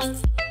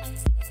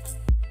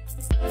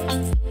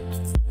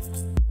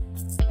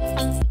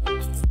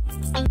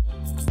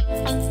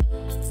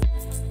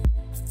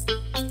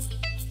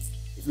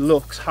 It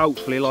looks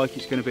hopefully like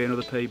it's going to be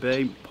another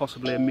PB,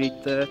 possibly a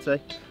mid 30.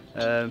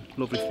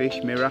 Lovely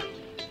fish, mirror.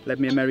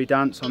 Led me a merry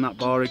dance on that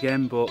bar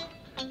again, but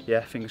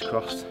yeah, fingers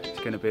crossed it's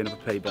going to be another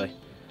PB.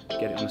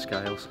 Get it on the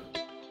scales.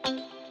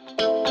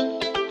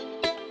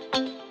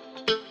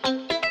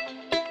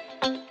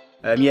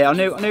 Yeah, I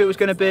knew it was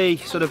going to be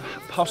sort of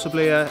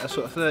possibly a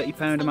sort of 30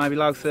 pounder, maybe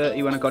low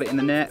 30 when I got it in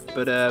the net.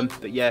 But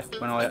yeah,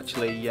 when I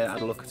actually had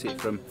a look at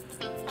it from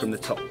the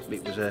top,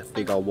 it was a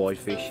big old wide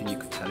fish, and you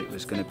could tell it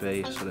was going to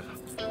be a sort of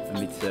a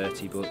mid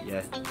 30. But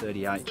yeah,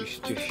 38,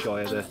 just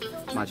shy of the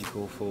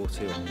magical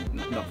 40, or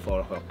not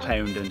far off, a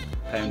pound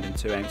and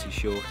 2 ounces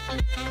short.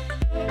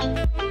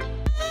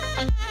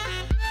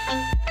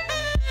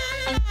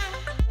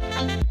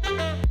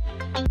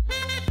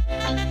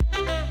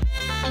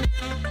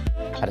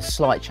 Had a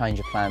slight change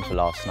of plan for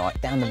last night.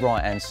 Down the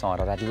right hand side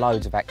I'd had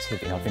loads of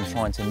activity. I've been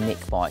trying to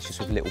nick bites just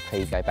with little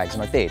PVA bags,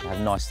 and I did have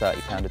a nice 30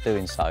 pounder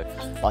doing so,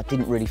 but I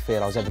didn't really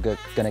feel I was ever going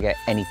to get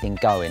anything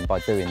going by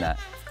doing that.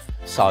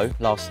 So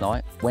last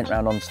night went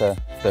round onto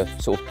the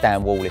sort of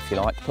down wall, if you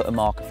like, put a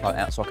marker float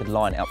out so I could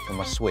line it up from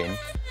my swim,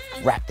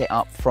 wrapped it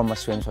up from my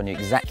swim so I knew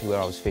exactly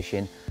where I was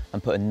fishing,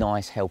 and put a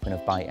nice helping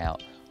of bait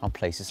out. I'm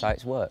pleased to say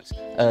it's worked.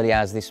 Early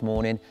hours this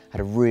morning,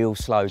 had a real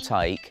slow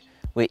take,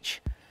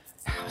 which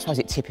I suppose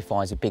it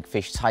typifies a big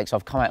fish take, so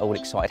I've come out all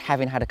excited.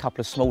 Having had a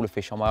couple of smaller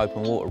fish on my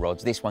open water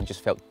rods, this one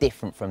just felt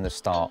different from the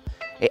start.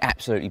 It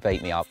absolutely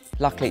beat me up.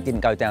 Luckily it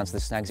didn't go down to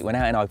the snags, it went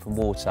out in open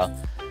water.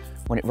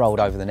 When it rolled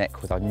over the neck,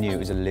 I knew it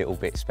was a little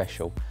bit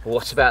special.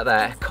 What about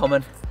that?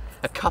 Common,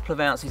 a couple of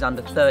ounces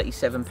under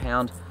 37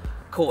 pound,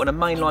 caught on a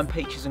mainline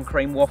peaches and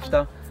cream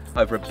wafter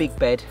over a big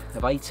bed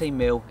of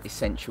 18mm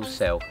essential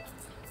cell.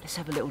 Let's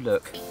have a little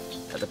look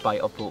at the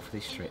bait I brought for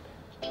this trip.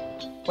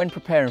 When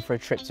preparing for a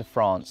trip to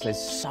France, there's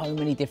so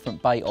many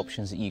different bait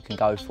options that you can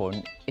go for,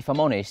 and if I'm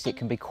honest, it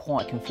can be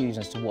quite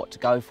confusing as to what to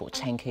go for.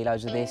 10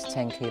 kilos of this,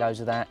 10 kilos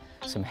of that,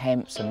 some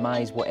hemp, some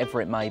maize,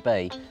 whatever it may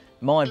be.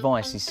 My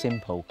advice is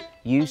simple.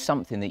 Use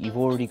something that you've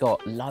already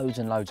got loads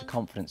and loads of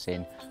confidence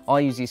in. I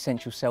use the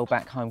essential cell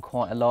back home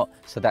quite a lot,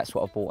 so that's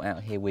what I brought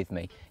out here with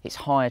me. It's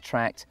high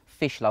attract,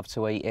 fish love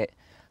to eat it.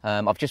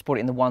 I've just bought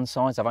it in the one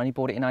size, I've only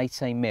bought it in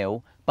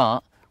 18mm,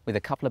 but with a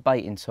couple of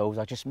baiting tools,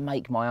 I just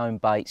make my own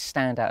bait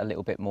stand out a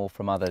little bit more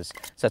from others.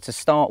 So to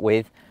start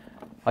with,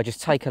 I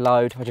just take a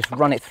load, I just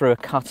run it through a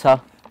cutter,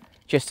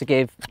 just to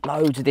give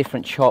loads of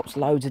different chops,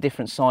 loads of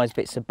different size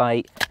bits of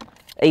bait.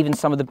 Even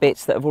some of the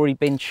bits that have already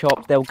been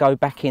chopped, they'll go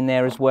back in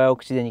there as well,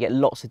 because then you get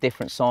lots of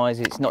different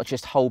sizes. It's not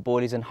just whole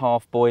boilies and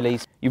half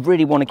boilies. You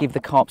really want to give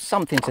the carp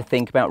something to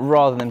think about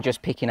rather than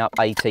just picking up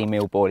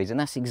 18mm boilies, and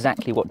that's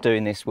exactly what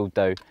doing this will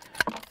do.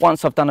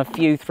 Once I've done a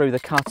few through the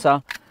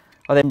cutter,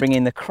 I then bring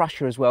in the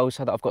crusher as well,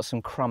 so that I've got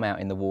some crumb out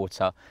in the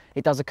water.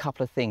 It does a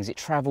couple of things. It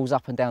travels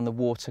up and down the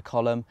water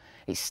column.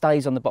 It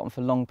stays on the bottom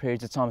for long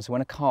periods of time, so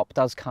when a carp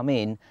does come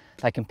in,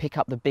 they can pick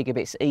up the bigger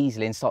bits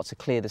easily and start to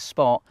clear the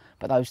spot,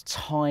 but those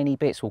tiny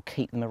bits will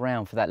keep them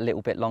around for that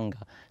little bit longer.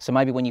 So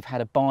maybe when you've had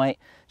a bite,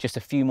 just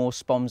a few more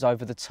spombs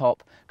over the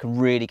top can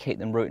really keep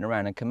them rooting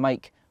around and can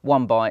make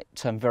one bite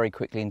turn very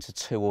quickly into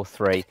 2 or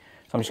 3. So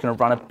I'm just going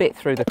to run a bit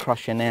through the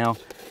crusher now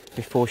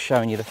before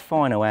showing you the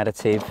final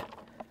additive.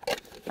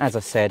 As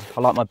I said,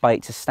 I like my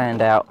bait to stand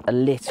out a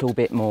little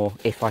bit more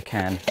if I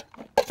can.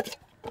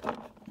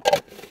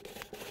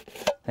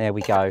 There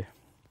we go.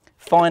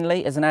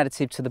 Finally, as an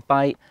additive to the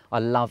bait, I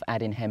love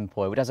adding hemp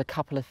oil. It does a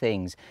couple of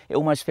things. It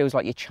almost feels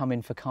like you're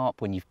chumming for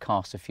carp when you've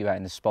cast a few out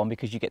in the Spomb,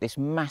 because you get this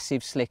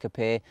massive slick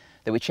appear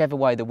that whichever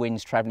way the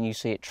wind's travelling, you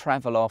see it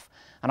travel off.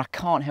 And I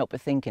can't help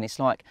but thinking it's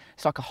like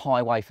a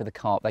highway for the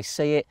carp. They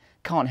see it,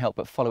 can't help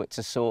but follow it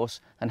to source,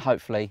 and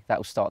hopefully that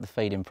will start the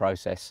feeding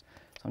process.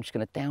 So I'm just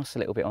going to douse a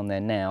little bit on there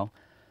now.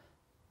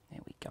 There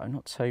we go,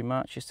 not too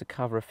much, just to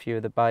cover a few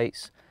of the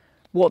baits.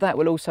 What that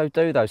will also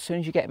do though, as soon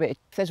as you get a bit, if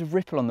there's a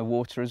ripple on the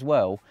water as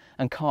well,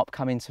 and carp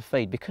come in to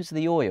feed, because of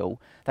the oil,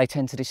 they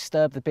tend to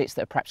disturb the bits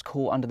that are perhaps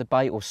caught under the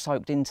bait or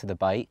soaked into the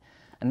bait,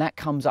 and that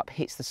comes up,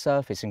 hits the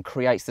surface and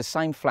creates the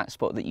same flat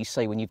spot that you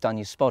see when you've done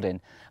your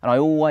spodding. And I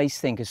always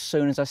think as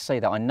soon as I see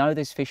that, I know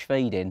there's fish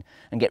feeding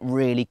and get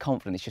really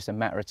confident it's just a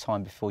matter of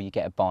time before you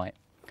get a bite.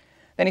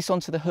 Then it's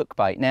onto the hook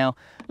bait. Now,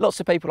 lots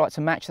of people like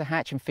to match the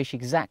hatch and fish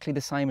exactly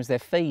the same as they're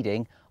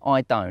feeding.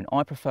 I don't.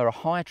 I prefer a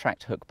high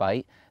attract hook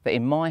bait that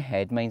in my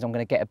head means I'm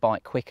going to get a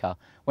bite quicker.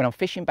 When I'm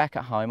fishing back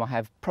at home, I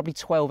have probably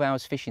 12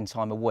 hours fishing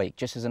time a week,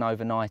 just as an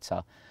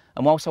overnighter.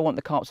 And whilst I want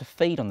the carp to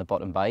feed on the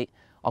bottom bait,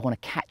 I want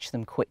to catch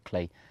them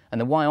quickly.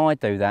 And the way I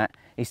do that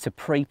is to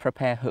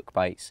pre-prepare hook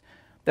baits.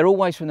 They're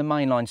always from the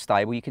mainline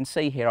stable. You can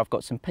see here I've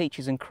got some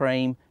peaches and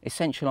cream,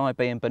 essential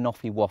IB and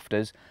banoffee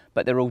wafters,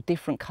 but they're all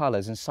different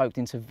colours and soaked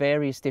into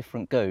various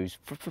different goos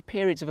for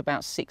periods of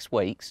about 6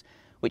 weeks,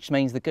 which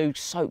means the goo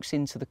soaks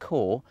into the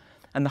core,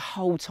 and the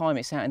whole time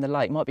it's out in the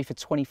lake, might be for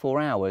 24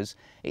 hours,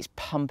 it's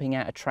pumping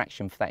out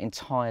attraction for that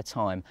entire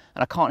time.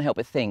 And I can't help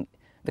but think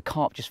the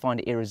carp just find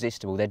it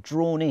irresistible. They're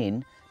drawn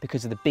in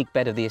because of the big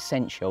bed of the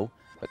essential,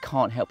 but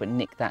can't help but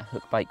nick that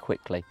hook bait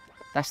quickly.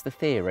 That's the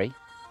theory.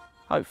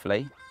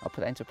 Hopefully, I'll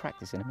put that into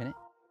practice in a minute.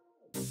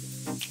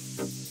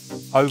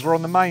 Over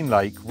on the main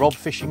lake, Rob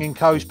Fishing in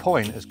Coes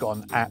Point has got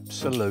an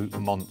absolute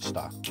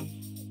monster.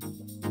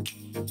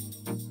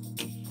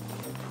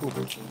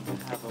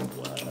 Have a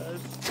word.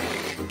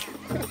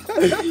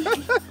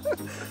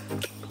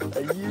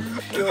 Are you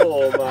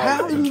sure, man?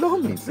 How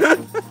long is it?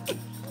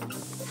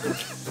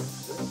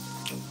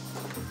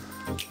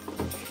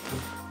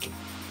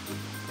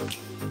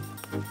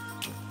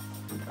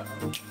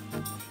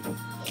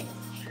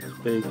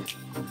 Big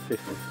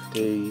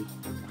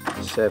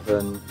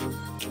 57,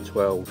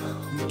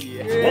 12.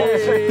 Yeah.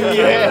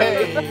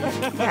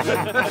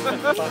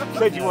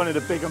 Said you wanted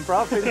a big and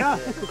bruv, didn't you?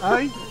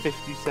 Hey?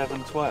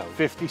 57-12.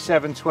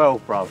 57-12,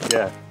 bruv,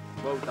 yeah.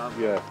 Well done.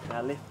 Yeah.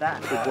 Now lift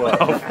that. Good work.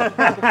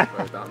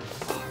 Well done.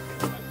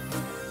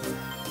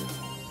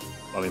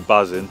 I mean,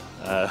 buzzing,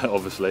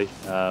 obviously,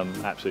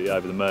 absolutely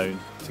over the moon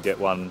to get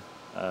one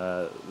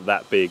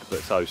that big but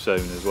so soon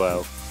as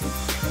well.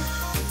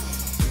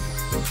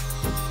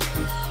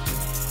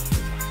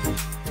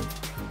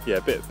 Yeah,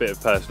 a bit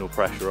of personal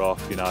pressure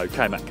off, you know,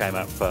 came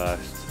out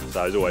first,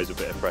 So there's always a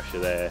bit of pressure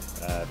there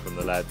from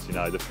the lads. You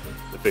know, the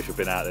fish have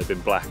been out, they've been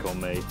black on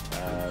me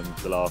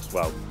the last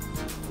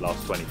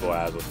 24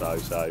 hours or so.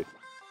 So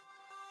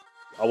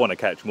I want to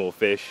catch more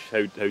fish.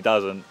 Who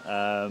doesn't?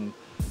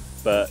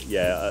 But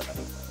yeah,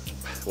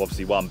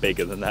 obviously one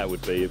bigger than that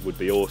would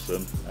be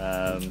awesome.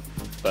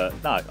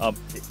 But no,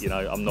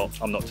 I'm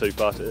not too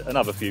fussed.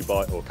 Another few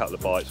bites or a couple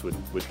of bites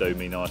would do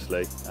me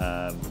nicely.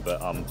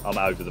 But I'm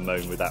over the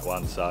moon with that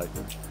one. So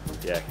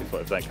yeah, if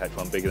I don't catch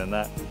one bigger than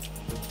that,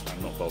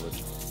 I'm not bothered.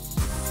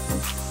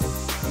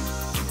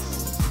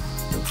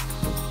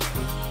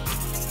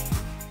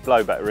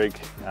 Blowback rig.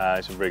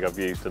 It's a rig I've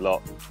used a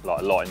lot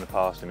in the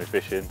past in my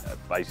fishing.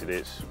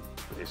 Basically,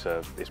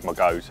 it's my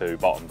go-to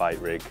bottom bait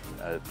rig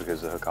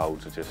because the hook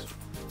holds are just,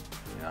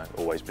 you know,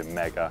 always been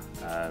mega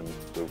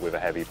with a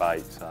heavy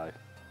bait. So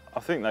I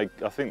think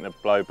the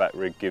blowback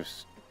rig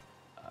gives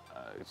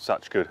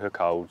such good hook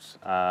holds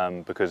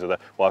because of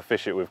I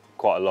fish it with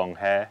quite a long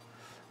hair,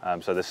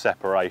 so the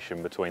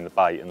separation between the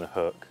bait and the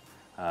hook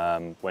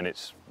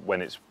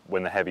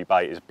when the heavy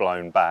bait is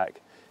blown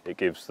back, it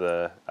gives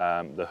the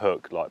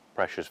hook like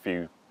precious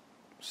few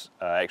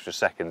extra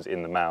seconds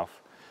in the mouth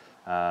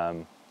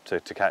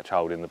to catch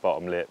hold in the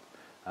bottom lip.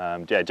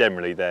 Yeah,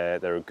 generally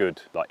they're a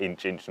good like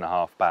inch and a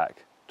half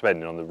back,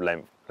 depending on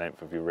the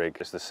length of your rig.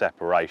 It's the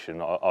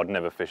separation. I'd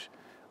never fish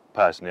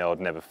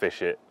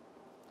it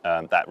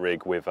that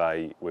rig with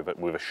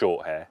a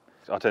short hair.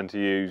 I tend to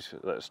use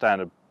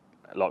standard,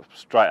 like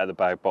straight out of the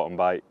bag bottom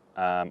bait,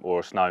 or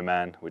a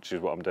snowman, which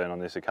is what I'm doing on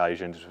this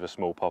occasion, just with a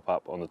small pop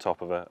up on the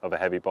top of a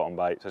heavy bottom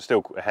bait. So it's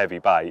still a heavy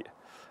bait,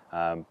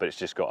 but it's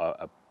just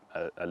got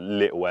a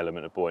little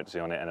element of buoyancy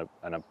on it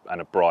and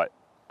a bright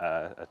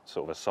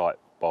sort of a sight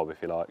bob,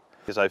 if you like.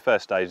 So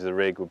first stage of the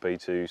rig would be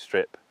to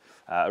strip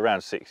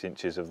around 6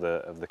 inches of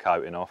the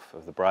coating off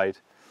of the braid,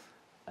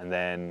 and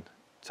then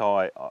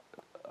tie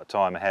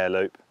my hair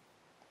loop.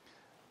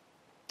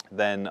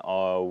 Then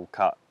I'll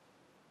cut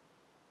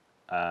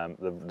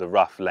the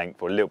rough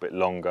length, or a little bit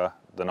longer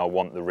than I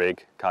want the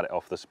rig, cut it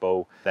off the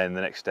spool. Then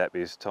the next step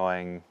is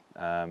tying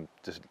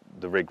just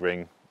the rig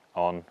ring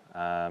on.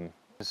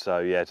 So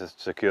yeah, to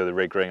secure the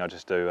rig ring, I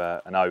just do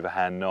an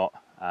overhand knot,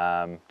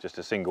 just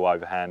a single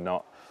overhand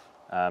knot.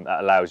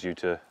 That allows you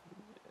to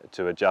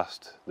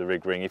adjust the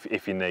rig ring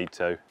if you need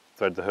to.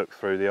 Thread the hook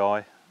through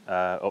the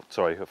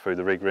through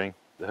the rig ring.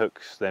 The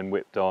hook's then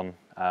whipped on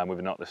with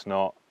a knotless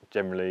knot.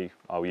 Generally,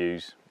 I'll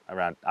use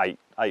around 8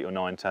 or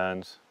 9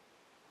 turns.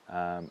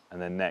 And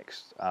then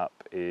next up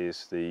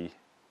is the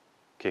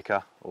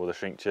kicker or the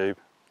shrink tube.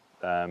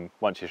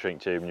 Once your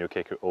shrink tube and your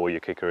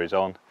kicker is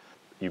on,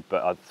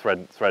 I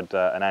thread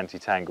an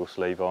anti-tangle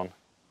sleeve on,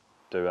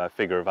 do a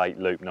figure of 8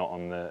 loop knot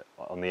on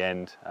the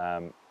end,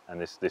 and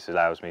this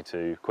allows me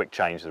to quick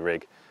change the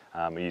rig.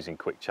 I'm using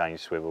quick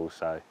change swivels,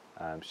 so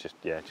it's just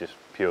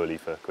purely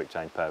for quick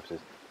change purposes.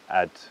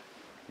 Add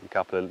a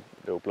couple of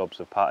little blobs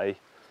of putty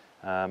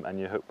and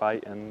your hook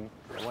bait, and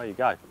away you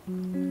go.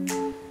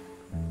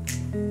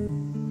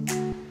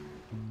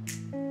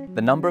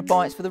 The number of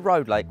bites for the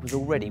road lake was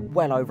already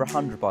well over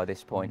 100 by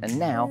this point, and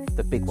now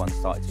the big ones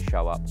started to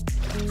show up.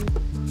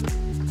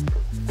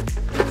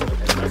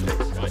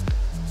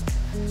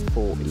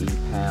 40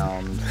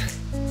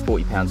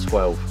 pound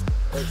 12.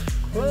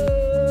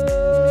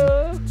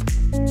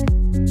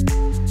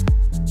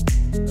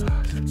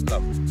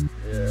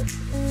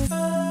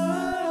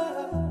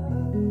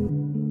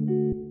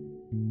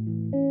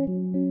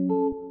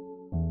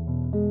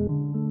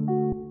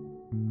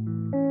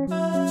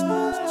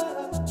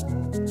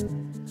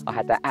 I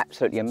had that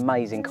absolutely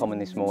amazing common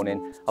this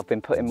morning. I've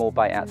been putting more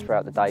bait out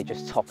throughout the day,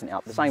 just topping it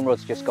up. The same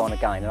rod's just gone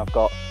again, and I've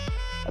got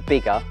a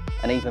bigger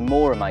and even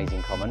more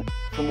amazing common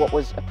from what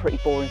was a pretty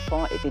boring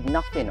fight. It did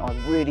nothing. I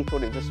really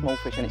thought it was a small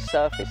fish, and it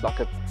surfaced like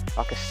a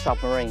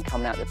submarine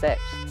coming out of the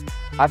depths.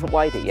 I haven't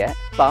weighed it yet,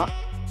 but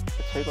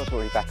the 2 guys are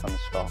already back on the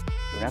spot.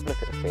 We're gonna have a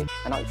look at the fish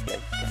and hopefully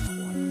get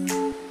another one.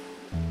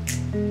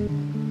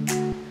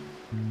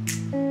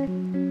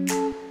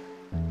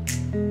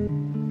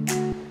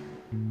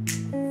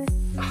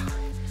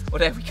 Well,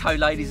 there we go,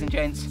 ladies and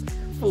gents.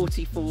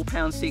 44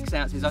 pounds 6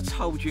 ounces. I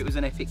told you it was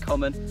an epic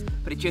common,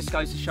 but it just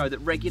goes to show that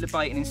regular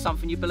baiting is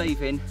something you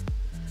believe in.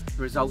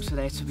 The results are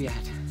there to be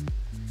had.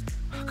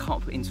 I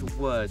can't put into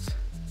words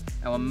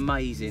how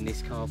amazing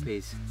this carp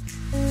is.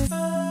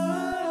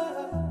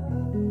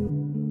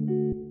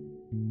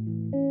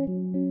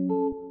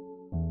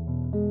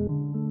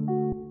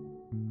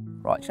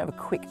 Right, just have a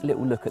quick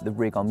little look at the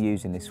rig I'm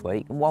using this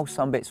week, and while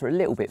some bits are a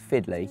little bit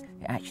fiddly,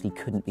 it actually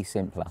couldn't be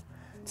simpler.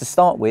 To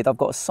start with, I've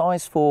got a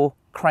size 4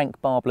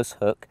 crank barbless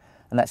hook,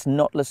 and that's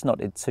knotless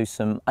knotted to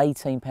some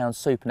 18 pound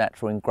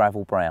supernatural in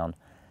gravel brown.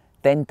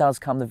 Then does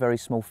come the very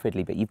small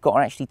fiddly bit. You've got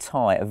to actually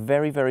tie a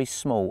very, very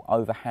small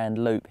overhand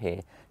loop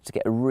here to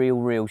get a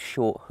real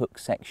short hook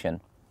section.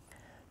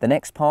 The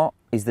next part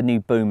is the new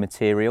boom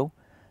material,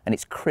 and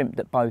it's crimped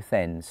at both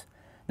ends.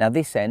 Now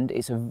this end,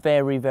 it's a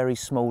very, very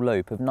small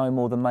loop of no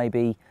more than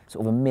maybe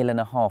sort of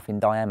 1.5 mm in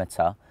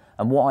diameter.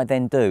 And what I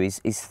then do is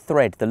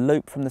thread the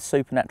loop from the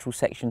supernatural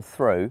section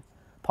through,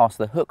 pass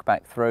the hook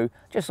back through,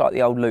 just like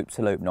the old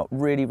loop-to-loop knot.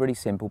 Really, really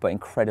simple, but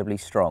incredibly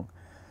strong.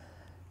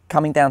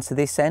 Coming down to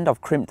this end,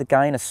 I've crimped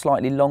again a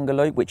slightly longer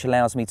loop, which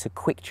allows me to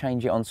quick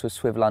change it onto a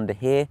swivel under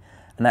here,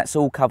 and that's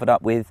all covered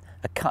up with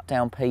a cut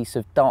down piece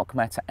of dark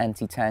matter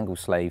anti-tangle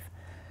sleeve.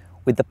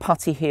 With the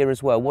putty here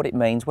as well, what it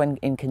means when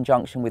in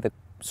conjunction with a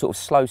sort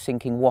of slow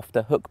sinking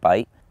wafter hook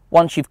bait,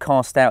 once you've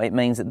cast out, it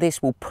means that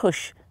this will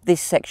push this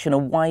section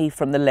away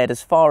from the lead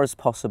as far as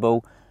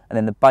possible, and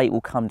then the bait will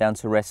come down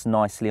to rest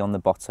nicely on the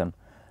bottom.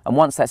 And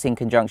once that's in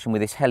conjunction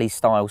with this heli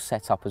style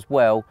setup as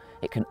well,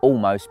 it can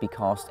almost be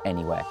cast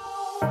anywhere.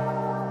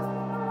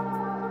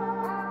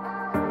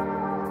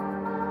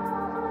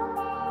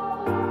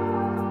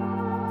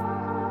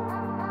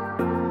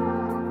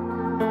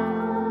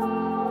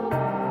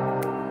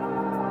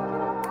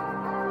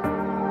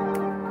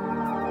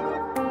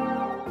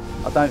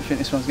 I don't think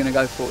this one's going to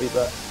go 40,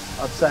 but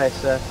I'd say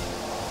it's a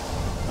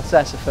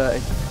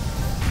 30.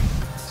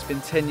 It's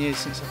been 10 years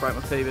since I broke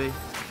my PB. It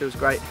feels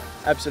great.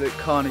 Absolute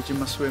carnage in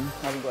my swim.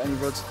 I haven't got any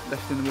rods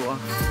left in the water.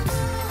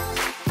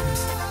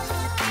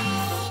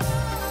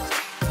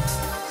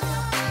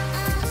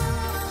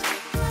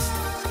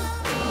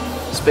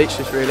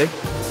 Speechless, really.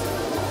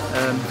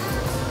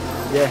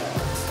 Yeah,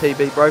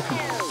 PB broken.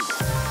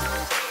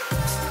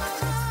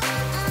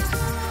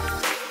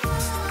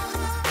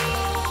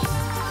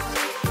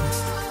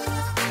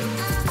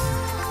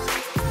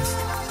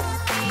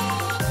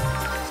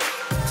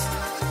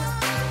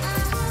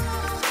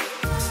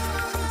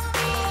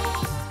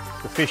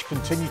 The fish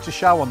continued to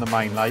show on the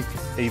main lake,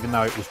 even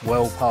though it was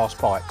well past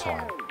bite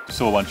time.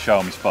 Saw one show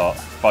on my spot.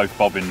 Both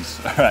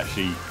bobbins are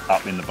actually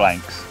up in the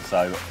blanks,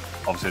 so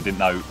obviously I didn't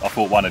know. I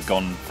thought one had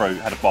gone through,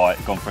 had a bite,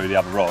 gone through the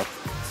other rod.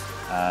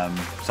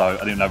 So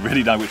I didn't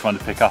really know which one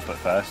to pick up at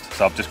first.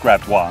 So I've just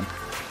grabbed one,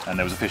 and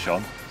there was a fish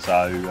on.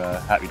 So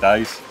happy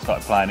days.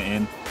 Started playing it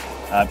in.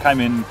 Came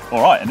in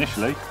all right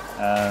initially,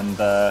 and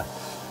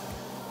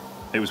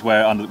it was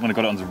where when I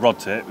got it onto the rod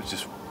tip, it was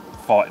just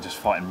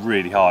fighting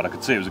really hard. I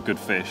could see it was a good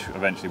fish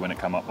eventually when it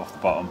came up off the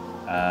bottom,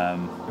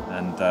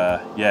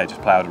 yeah,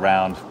 just ploughed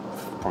around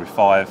probably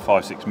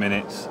 5-6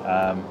 minutes,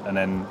 and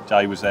then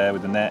Jay was there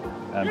with the net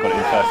and got it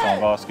in first time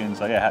of asking,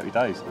 so yeah, happy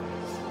days.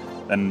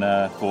 Then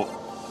thought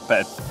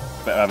better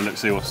have a look,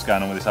 see what's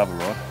going on with this other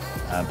rod,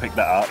 and picked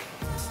that up,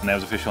 and there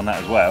was a fish on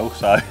that as well,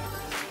 so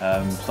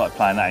started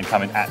playing that and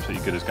coming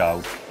absolutely good as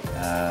gold,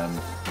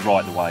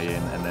 right the way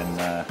in, and then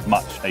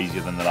much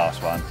easier than the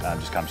last one,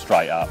 just come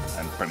straight up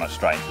and pretty much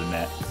straight into the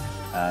net,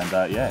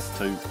 and yeah,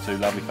 two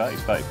lovely 30s,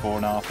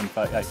 34.5 and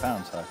 38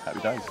 pounds, so happy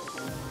days.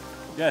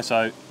 Yeah,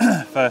 so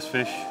first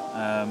fish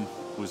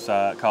was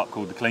a carp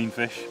called the Clean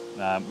Fish,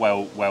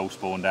 well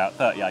spawned out,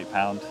 38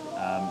 pound,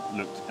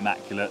 looked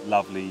immaculate,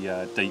 lovely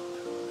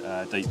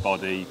deep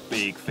body,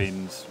 big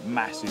fins,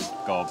 massive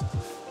gob,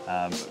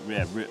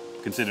 yeah,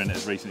 considering it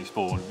has recently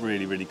spawned,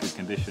 really good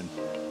condition.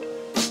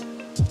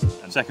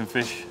 And second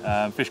fish,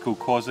 fish called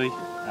Quasi,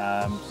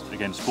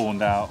 again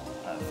spawned out,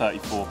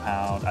 34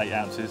 pound, 8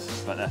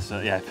 ounces, but that's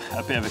yeah,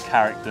 a bit of a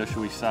character,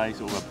 shall we say,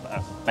 sort of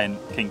a bent,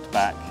 kinked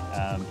back,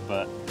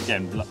 but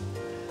again,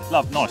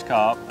 nice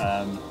carp,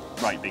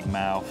 great big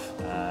mouth,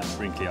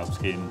 wrinkly old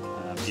skin,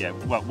 yeah,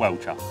 well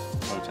chuffed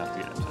to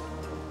get them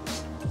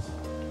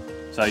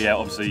to. So yeah,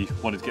 obviously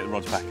wanted to get the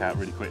rods back out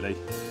really quickly,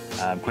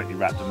 quickly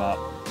wrapped them up,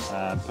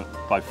 put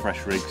both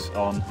fresh rigs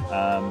on,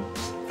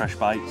 fresh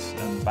baits,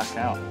 and back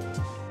out.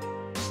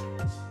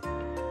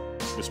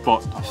 The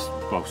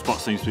spot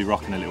seems to be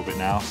rocking a little bit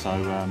now, so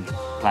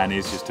plan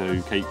is just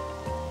to keep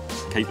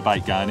the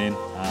bait going in,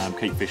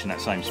 keep fishing that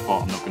same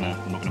spot. I'm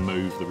not gonna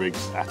move the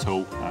rigs at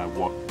all.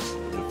 What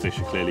the fish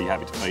are clearly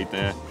happy to feed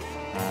there.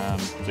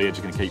 So yeah,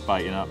 just gonna keep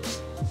baiting up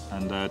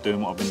and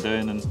doing what I've been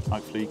doing, and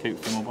hopefully keep a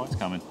few more bites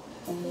coming.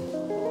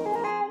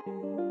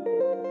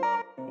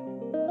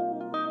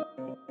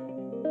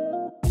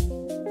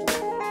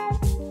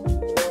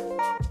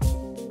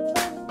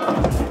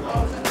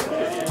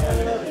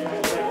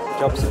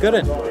 Job's a good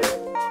one.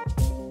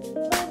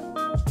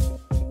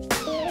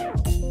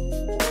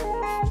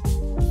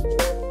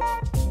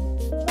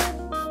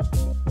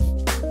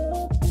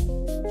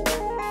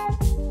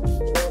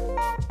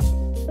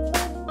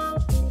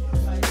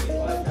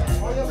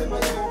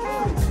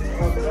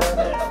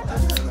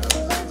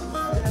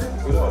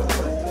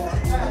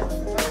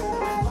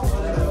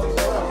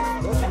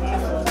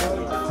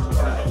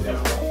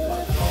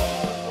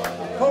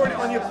 Pouring it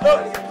on your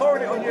foot,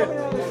 pouring it on your...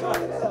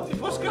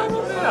 What's going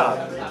on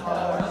there?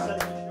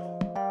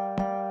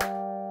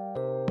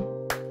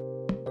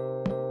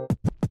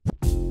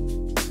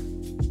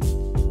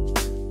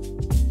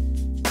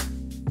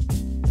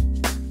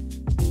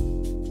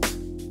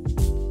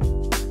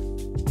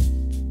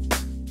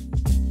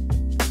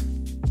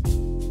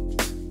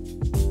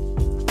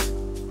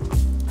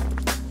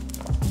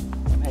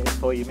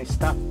 For you,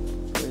 mister.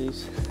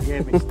 Please. Yeah,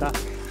 mister.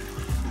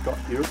 You've got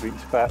your hook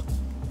reach about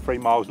 3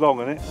 miles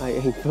long, isn't it?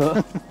 18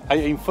 foot.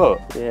 18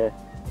 foot? Yeah.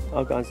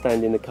 I'll go and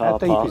stand in the car How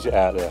deep park. is it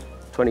out there?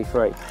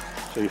 23.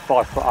 So you're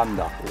 5 foot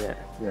under? Yeah.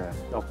 Yeah.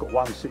 I've got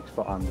 1 6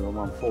 foot under and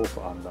 1 4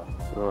 foot under.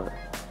 Right.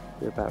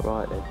 You're about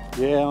right then.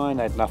 Yeah, I ain't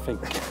had nothing.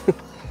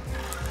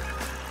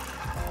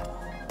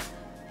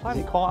 Playing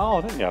it quite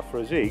hard, haven't you, for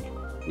a zig?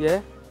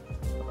 Yeah,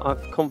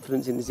 I've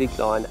confidence in the zig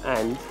line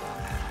and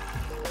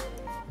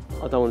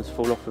I don't want it to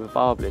fall off with a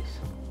barbless.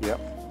 Yep.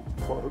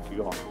 What hook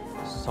you got?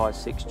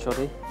 Size 6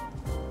 choddy.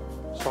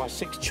 Size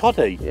 6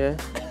 choddy? Yeah.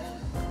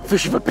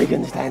 Fish with a big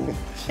one, Dan.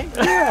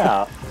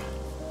 Yeah.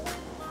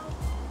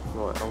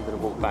 Right, I'm going to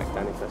walk back,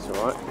 Dan, if that's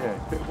all right.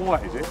 Yeah, a bit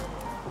white, is it?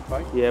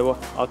 Okay. Yeah, well,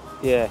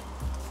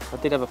 I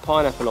did have a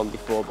pineapple on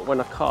before, but when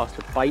I cast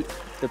the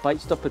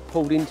bait stopper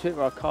pulled into it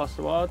where I cast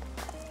so hard.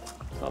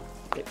 So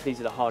these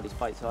are the hardest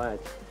baits I had.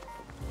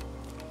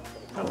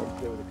 Come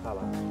on, with the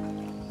colour.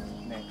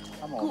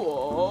 Come on. Go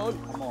on.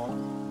 Come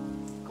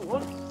on. Go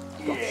on.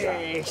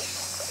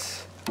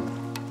 Yes.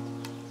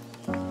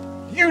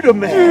 You the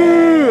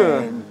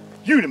man.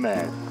 You the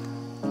man.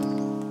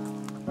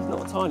 It's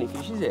not a tiny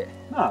fish, is it?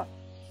 No.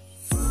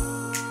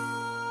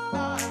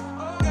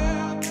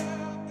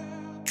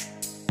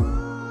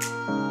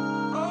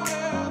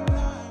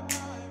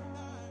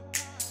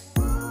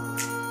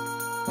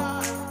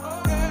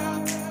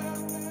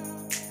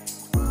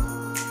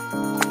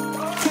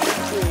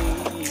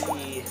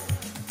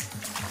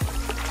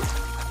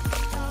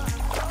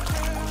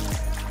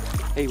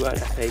 He weren't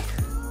happy.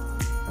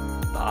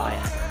 Bye.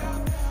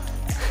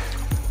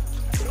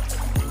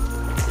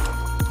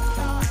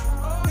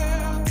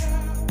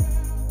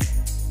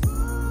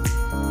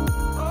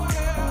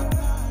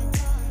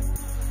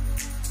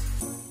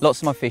 Lots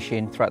of my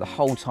fishing throughout the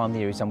whole time of the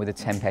year is done with a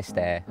Tempest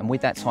Air, and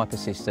with that type of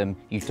system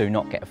you do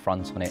not get a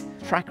front on it.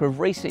 Tracker have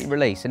recently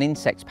released an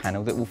insects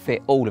panel that will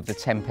fit all of the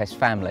Tempest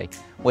family.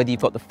 Whether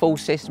you've got the full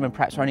system and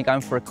perhaps are only going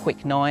for a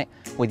quick night,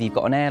 whether you've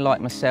got an air like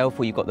myself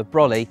or you've got the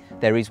brolly,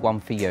 there is one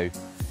for you.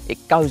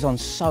 It goes on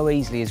so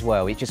easily as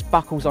well. It just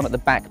buckles on at the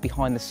back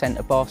behind the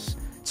centre boss,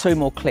 2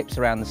 more clips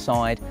around the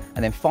side,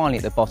 and then finally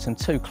at the bottom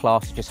 2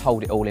 clasps to just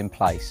hold it all in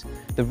place.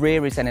 The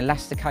rear is then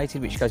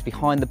elasticated, which goes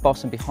behind the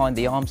boss and behind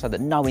the arm so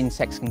that no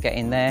insects can get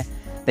in there.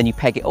 Then you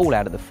peg it all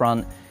out at the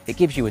front. It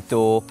gives you a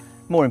door.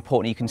 More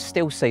importantly, you can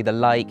still see the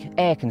lake,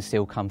 air can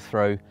still come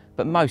through,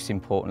 but most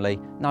importantly,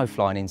 no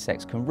flying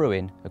insects can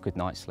ruin a good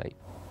night's sleep.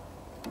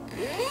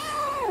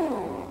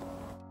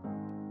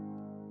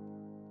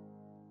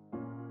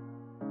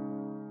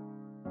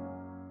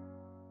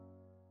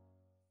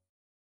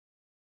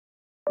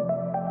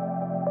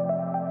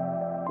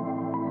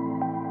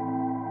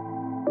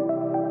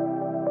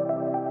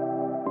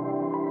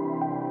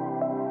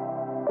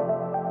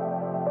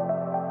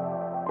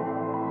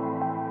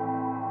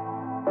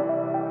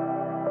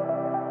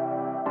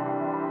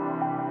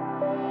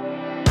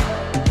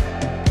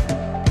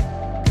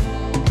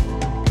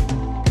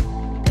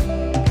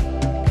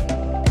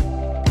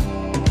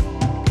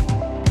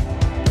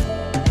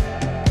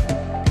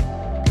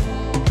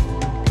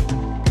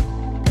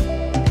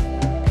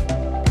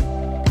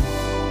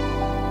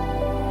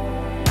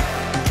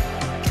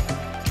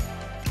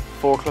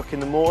 In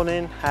the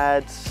morning,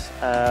 had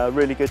a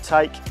really good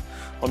take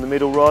on the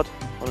middle rod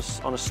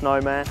on a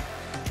snowman,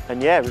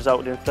 and yeah,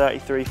 resulted in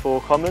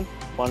 33.4 common,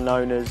 one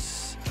known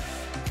as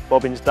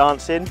Bobbin's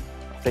Dancing,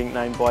 I think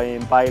named by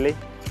Ian Bailey.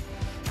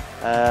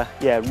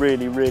 Yeah,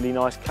 really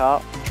nice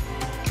carp.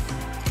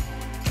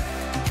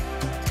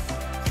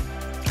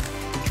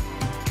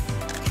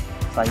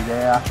 Stay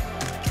there,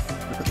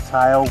 look at the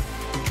tail.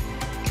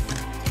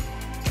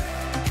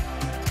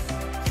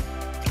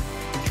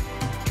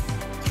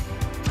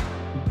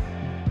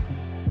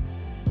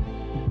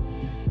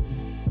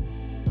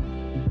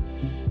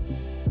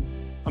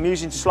 I'm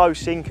using slow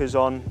sinkers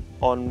on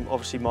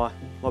obviously my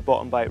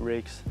bottom bait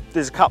rigs.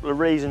 There's a couple of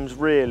reasons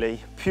really.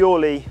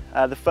 Purely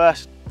the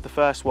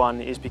first one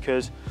is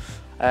because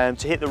to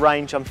hit the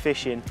range I'm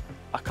fishing,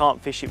 I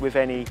can't fish it with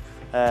any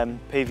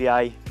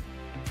PVA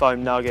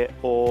foam nugget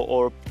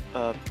or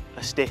a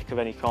stick of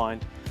any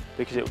kind,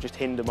 because it will just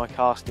hinder my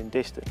casting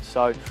distance.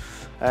 So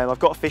I've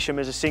got to fish them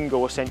as a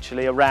single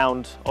essentially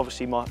around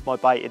obviously my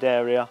baited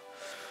area.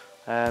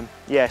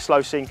 Yeah,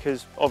 slow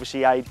sinkers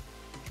obviously aid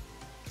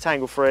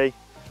tangle free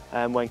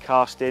when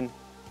casting,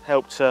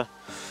 help to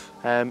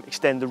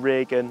extend the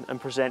rig and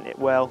present it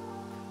well,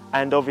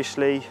 and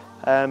obviously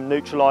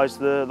neutralise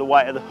the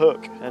weight of the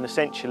hook and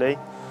essentially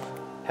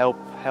help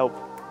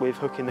with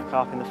hooking the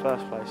carp in the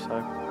first place.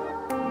 So.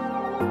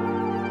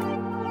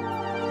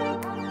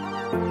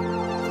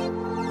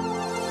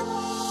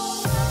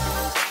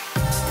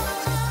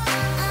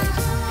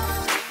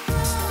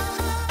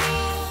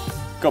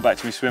 Got back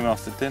to my swim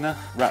after dinner,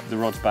 wrapped the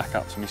rods back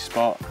up to my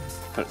spot,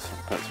 put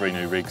 3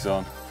 new rigs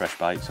on, fresh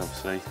baits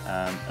obviously,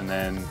 and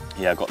then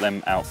yeah, I got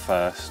them out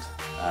first.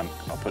 I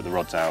put the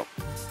rods out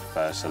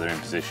first so they're in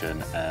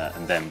position,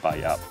 and then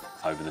bait up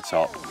over the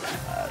top.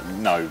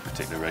 No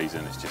particular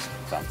reason, it's just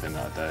something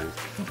that I do.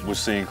 Was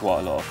seeing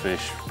quite a lot of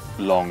fish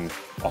long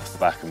off the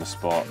back of the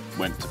spot.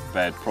 Went to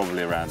bed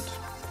probably around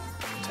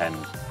 10,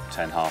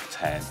 half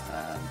 10.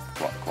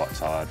 Quite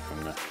tired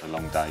from the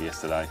long day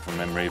yesterday. From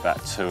memory,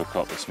 about 2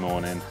 o'clock this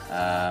morning,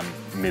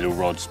 middle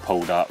rods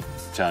pulled up,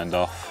 turned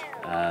off,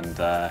 and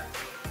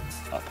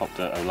I popped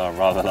a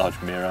rather large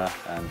mirror,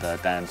 and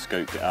Dan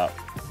scooped it up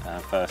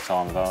first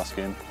time of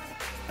asking,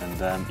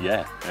 and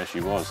yeah, there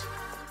she was.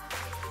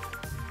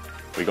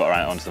 We got her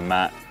out onto the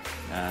mat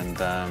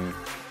and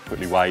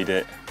quickly weighed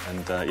it,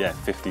 and yeah,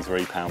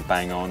 53 pound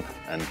bang on,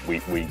 and we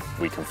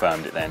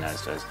confirmed it then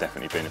as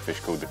definitely being a fish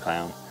called the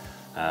clown.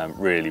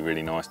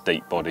 Really nice,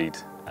 deep-bodied,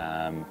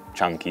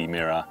 chunky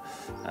mirror.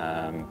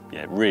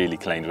 Yeah, really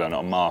clean as well,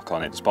 not a mark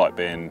on it, despite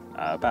being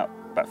about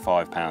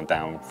 5 pound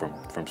down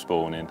from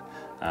spawning.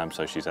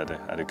 So she's had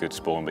a good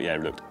spawn, but yeah,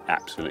 it looked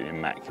absolutely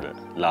immaculate.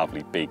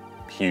 Lovely, big,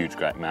 huge,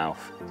 great mouth.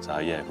 So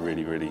yeah,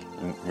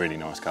 really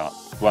nice carp.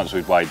 Once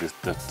we'd weighed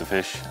the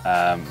fish,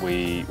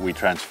 we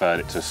transferred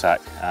it to a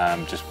sack.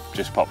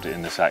 Just popped it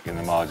in the sack in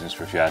the margins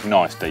for a few hours.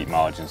 Nice deep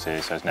margins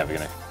here, so it's never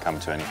going to come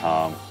to any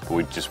harm. But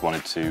we just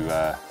wanted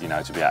to, you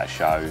know, to be able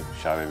to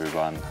show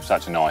everyone.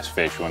 Such a nice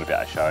fish. We want to be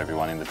able to show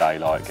everyone in the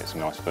daylight, get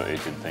some nice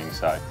footage and things.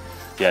 So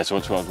yeah,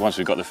 so once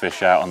we got the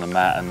fish out on the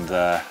mat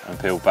and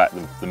peeled back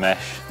the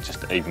mesh,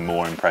 just even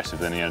more impressive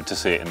than, you know, to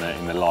see it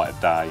in the light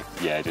of day.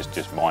 Yeah,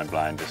 just mind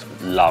blowing. Just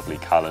lovely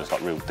colours,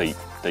 like real deep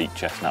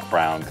chestnut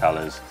brown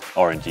colours,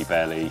 orangey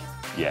belly.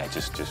 Yeah,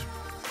 just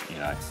you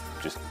know,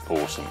 just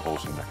awesome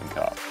looking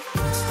carp.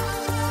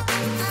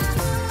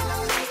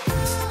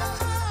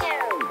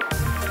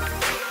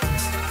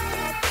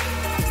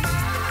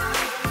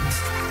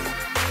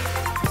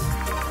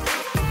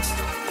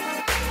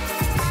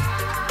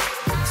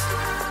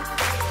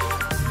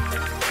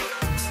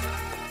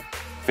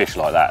 Fish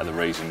like that are the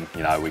reason,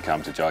 you know, we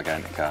come to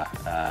Gigantica.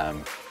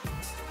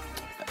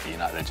 You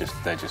know,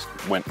 they're just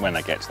when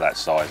they get to that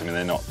size. I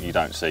mean, you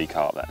don't see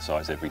carp that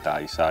size every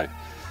day. So,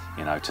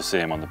 you know, to see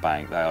them on the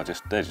bank, they're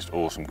just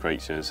awesome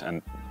creatures.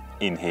 And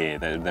in here,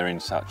 they're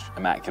in such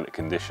immaculate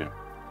condition.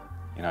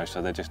 You know,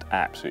 so they're just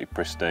absolutely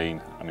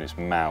pristine. I mean, its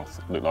mouth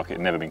looked like it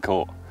had never been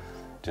caught.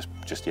 Just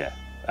yeah,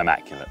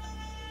 immaculate.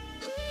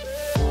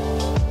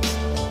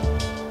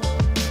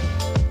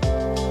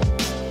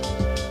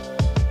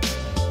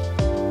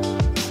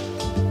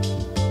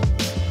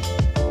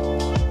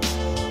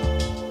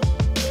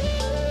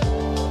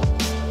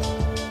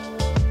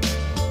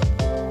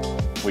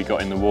 We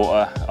got in the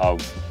water,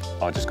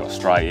 I just got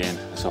straight in.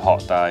 It's a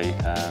hot day,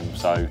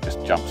 so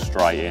just jumped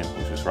straight in,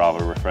 which was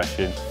rather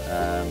refreshing.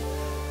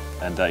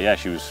 And yeah,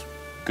 she was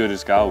good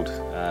as gold,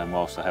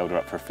 whilst I held her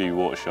up for a few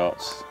water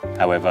shots.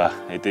 However,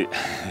 it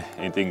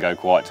didn't go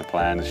quite to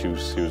plan. She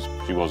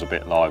was a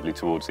bit lively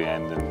towards the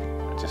end,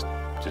 and just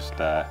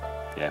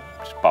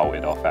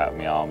bolted off out of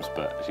my arms.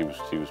 But she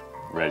was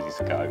ready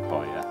to go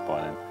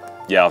by then.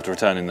 Yeah, after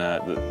returning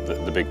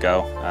the big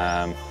girl.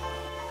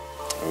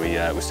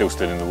 We're still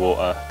stood in the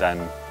water. Dan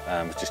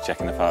was just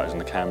checking the photos on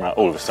the camera.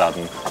 All of a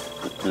sudden,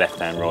 the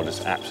left-hand rod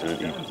is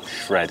absolutely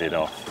shredded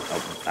off,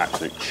 an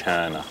absolute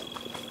churner.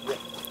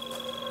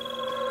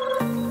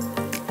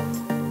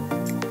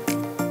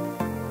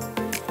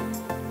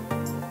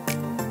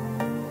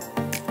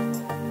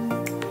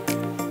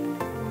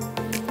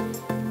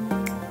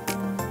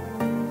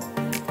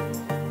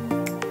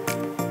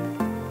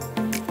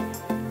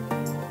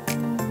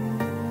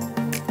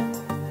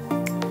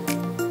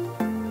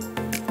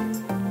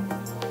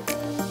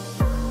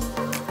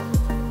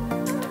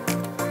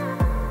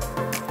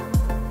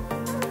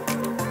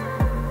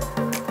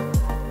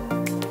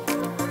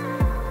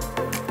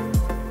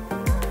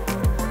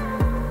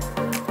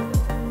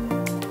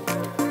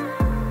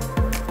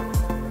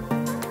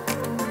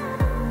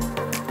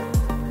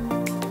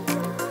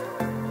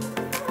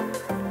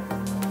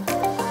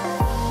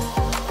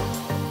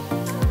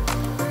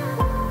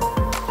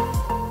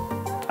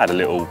 Had a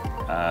little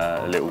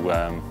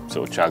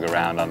sort of chug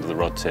around under the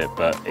rod tip,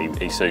 but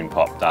he soon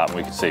popped up, and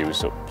we could see he was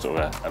sort of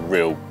a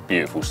real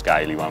beautiful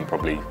scaly one,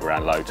 probably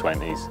around low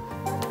 20s.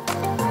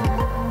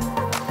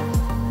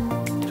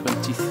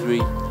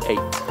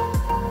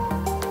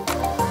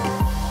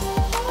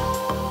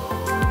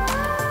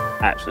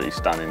 23.8. Absolutely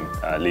stunning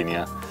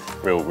linear,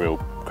 real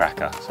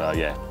cracker. So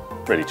yeah,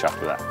 really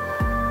chuffed with that.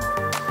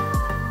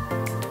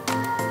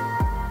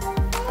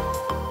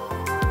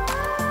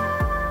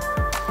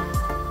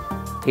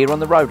 Here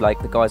on the Road Lake,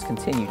 the guys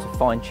continue to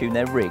fine-tune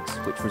their rigs,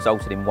 which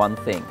resulted in one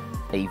thing: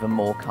 even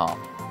more carp.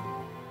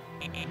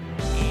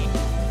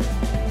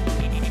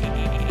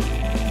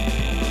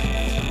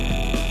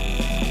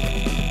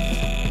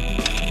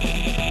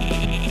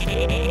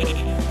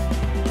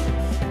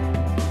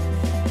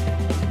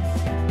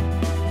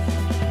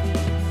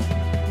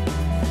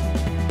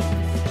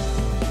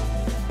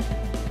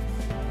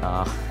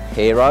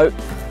 Hero.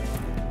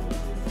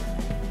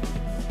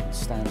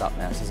 Stand up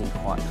now, this is in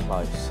quite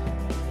close.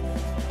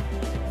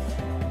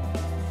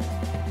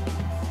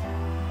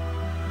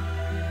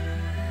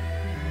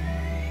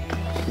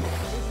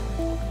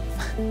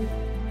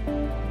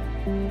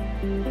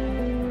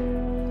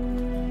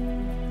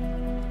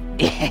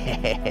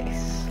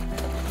 Yes!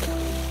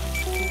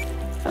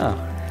 Oh,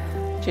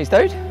 cheers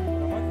dude.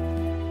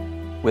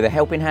 With a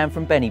helping hand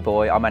from Benny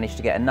Boy, I managed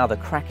to get another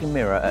cracking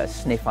mirror at a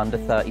sniff under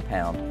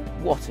 £30.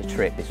 What a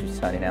trip this was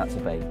turning out to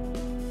be.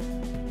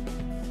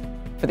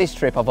 For this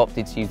trip I've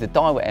opted to use the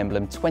Daiwa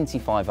Emblem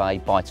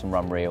 25A Bite and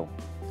Run reel.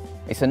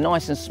 It's a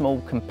nice and small,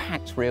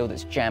 compact reel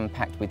that's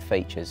jam-packed with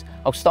features.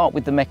 I'll start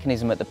with the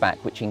mechanism at the back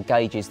which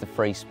engages the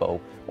free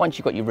spool. Once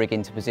you've got your rig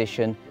into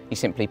position, you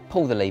simply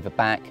pull the lever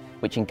back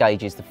which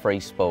engages the free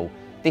spool.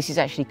 This is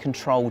actually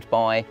controlled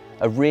by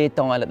a rear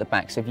dial at the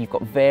back, so you've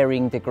got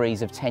varying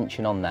degrees of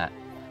tension on that.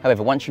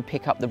 However, once you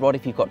pick up the rod,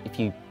 if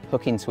you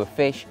hook into a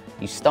fish,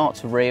 you start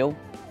to reel,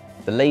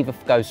 the lever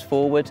goes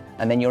forward,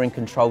 and then you're in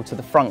control to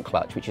the front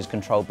clutch, which is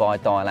controlled by a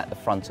dial at the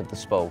front of the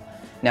spool.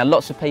 Now,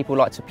 lots of people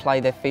like to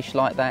play their fish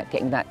like that,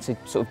 getting that to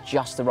sort of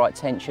just the right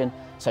tension.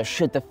 So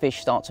should the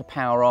fish start to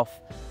power off,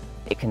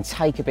 it can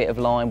take a bit of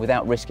line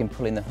without risking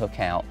pulling the hook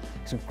out.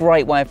 It's a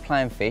great way of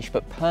playing fish,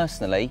 but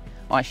personally,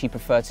 I actually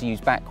prefer to use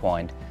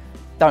backwind.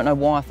 Don't know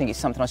why, I think it's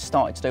something I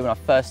started to do when I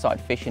first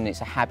started fishing, and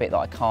it's a habit that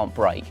I can't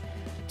break.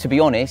 To be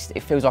honest,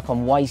 it feels like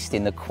I'm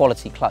wasting the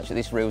quality clutch that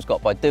this reel's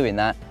got by doing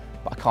that,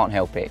 but I can't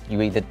help it. You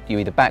either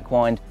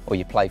backwind or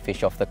you play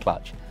fish off the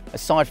clutch.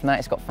 Aside from that,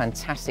 it's got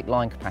fantastic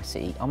line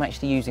capacity. I'm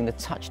actually using the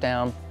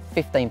Touchdown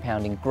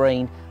 15-pound in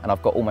green, and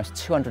I've got almost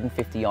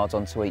 250 yards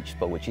onto each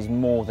spool, which is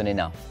more than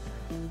enough.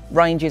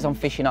 Ranges, I'm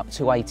fishing up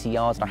to 80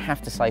 yards, and I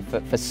have to say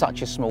for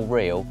such a small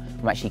reel,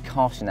 I'm actually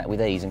casting that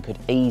with ease and could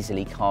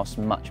easily cast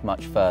much,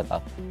 much further.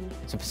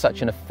 So for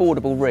such an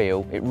affordable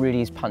reel, it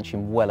really is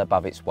punching well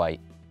above its weight.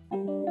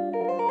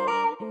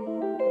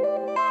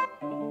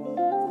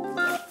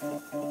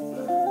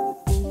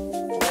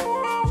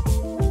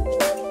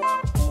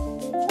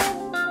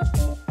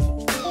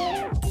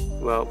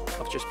 Well,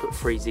 I've just put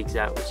 3 zigs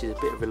out, which is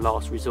a bit of a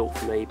last resort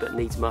for me, but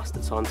needs must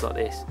at times like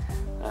this.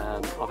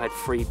 I've had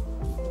 3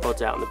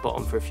 rods out on the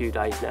bottom for a few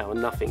days now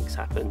and nothing's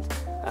happened.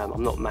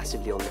 I'm not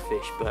massively on the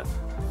fish, but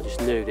I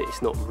just knew that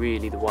it's not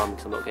really the one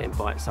because I'm not getting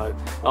bites. So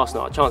last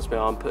night I chanced my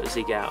arm, put a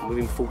zig out, and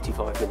within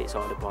 45 minutes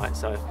I had a bite.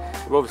 So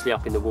we're obviously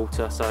up in the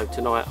water, so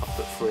tonight I've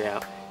put 3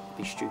 out. It'd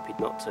be stupid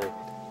not to.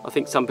 I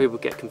think some people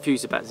get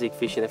confused about zig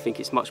fishing. They think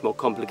it's much more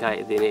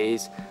complicated than it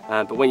is,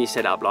 but when you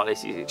set it up like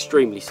this, it's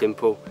extremely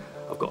simple.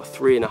 I've got a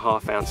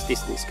 3.5 ounce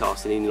distance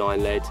casting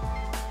inline lead,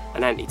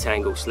 an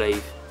anti-tangle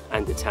sleeve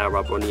and a tail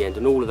rubber on the end,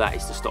 and all of that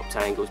is to stop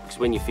tangles, because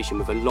when you're fishing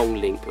with a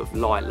long link of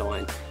light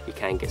line you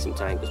can get some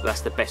tangles, but that's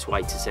the best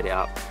way to set it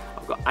up.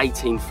 I've got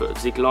 18 foot of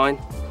zig line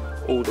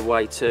all the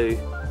way to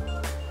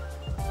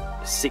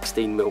a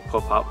 16mm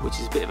pop-up, which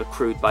is a bit of a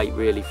crude bait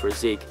really for a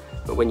zig,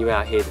 but when you're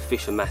out here the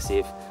fish are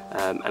massive,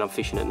 and I'm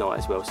fishing at night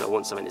as well, so I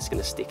want something that's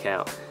going to stick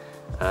out.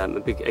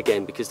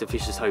 Again, because the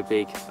fish are so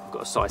big, I've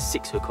got a size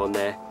 6 hook on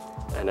there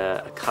and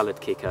a coloured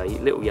kicker, a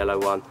little yellow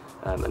one,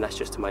 and that's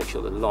just to make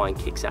sure the line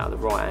kicks out at the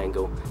right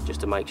angle, just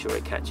to make sure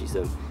it catches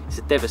them. It's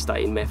a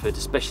devastating method,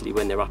 especially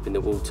when they're up in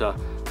the water,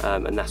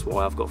 and that's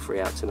why I've got 3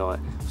 out tonight.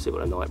 We'll see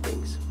what the night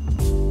brings.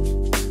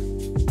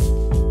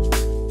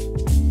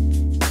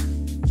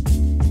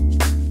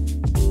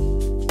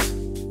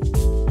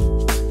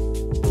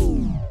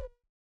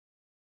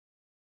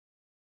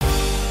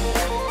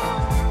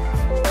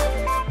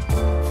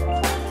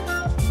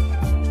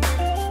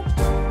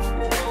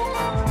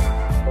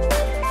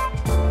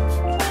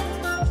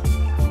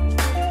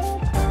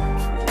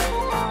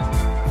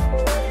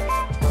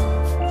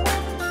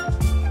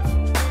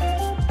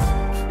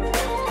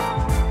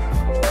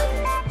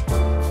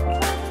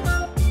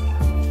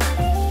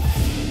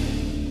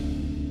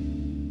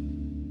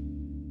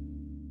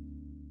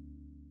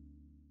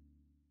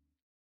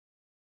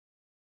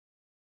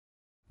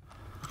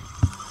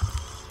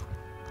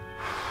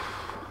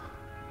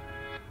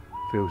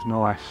 Feels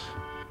nice,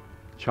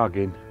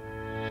 chugging.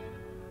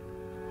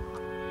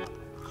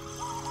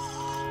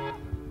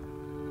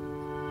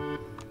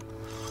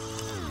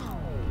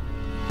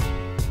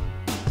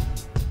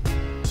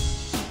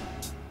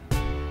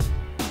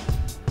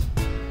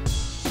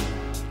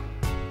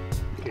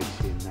 Get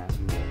in that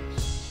net.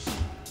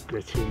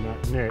 Get in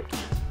that net.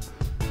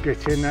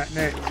 Get in that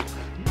net.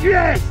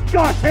 Yes,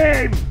 got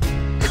him!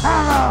 Come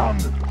on!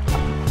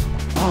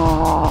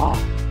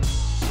 Oh.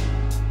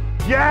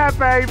 Yeah,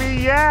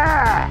 baby,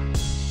 yeah!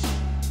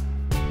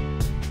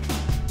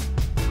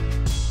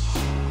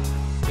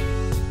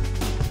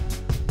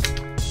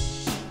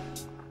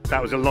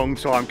 That was a long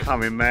time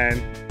coming,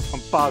 man.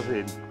 I'm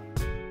buzzing.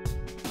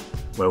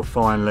 Well,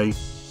 finally,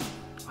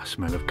 I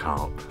smell of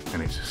carp,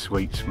 and it's a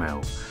sweet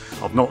smell.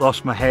 I've not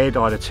lost my head.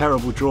 I had a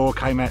terrible draw,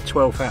 came out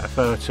 12th out of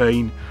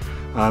 13.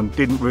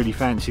 Didn't really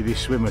fancy this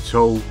swim at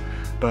all,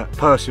 but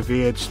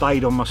persevered,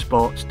 stayed on my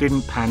spots,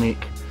 didn't panic,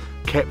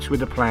 kept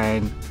with a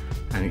plan,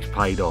 and it's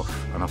paid off.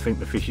 And I think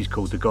the fish is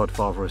called the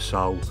Godfather of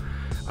Sole,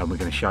 and we're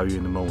going to show you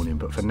in the morning.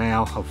 But for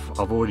now,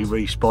 I've already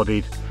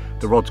re-spodded.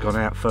 The rod's gone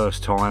out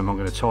first time. I'm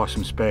going to tie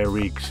some spare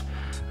rigs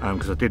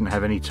because I didn't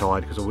have any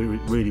tied because I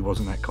really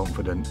wasn't that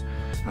confident.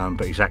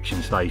 But it's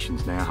action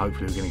stations now.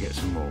 Hopefully we're going to get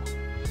some more.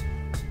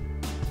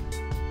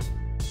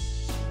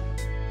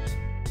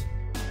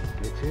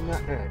 Get in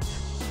that net.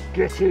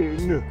 Get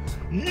in.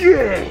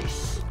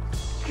 Yes!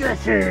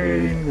 Get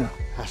in!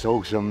 That's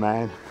awesome,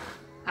 man.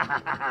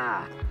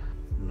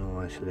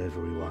 Nice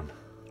leathery one.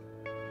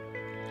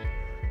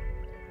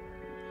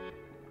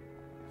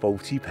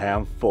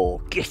 £40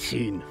 4. Get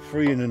in,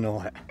 3 in the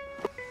night.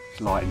 It's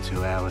light in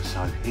 2 hours,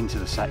 so into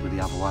the sack with the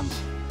other ones.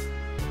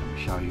 And we'll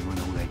show you in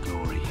all their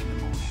glory in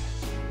the morning.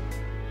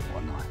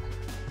 What a night.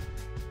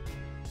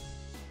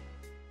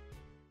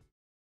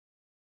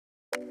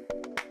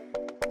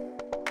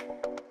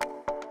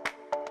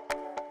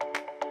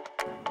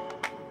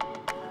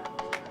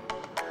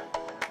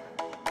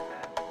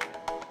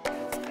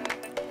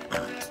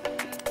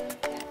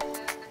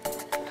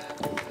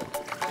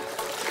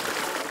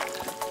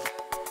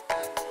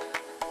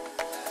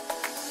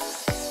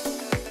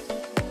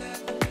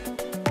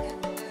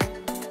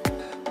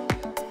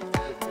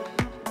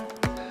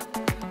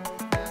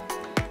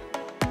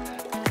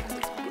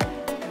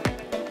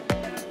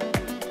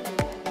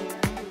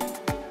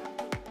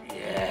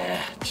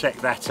 Check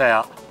that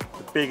out,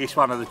 the biggest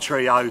one of the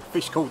trio,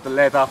 fish called the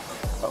Leather,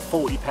 at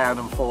 £40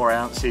 and 4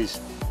 ounces.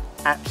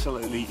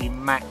 Absolutely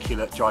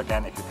immaculate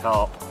Gigantica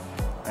carp,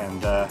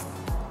 and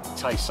it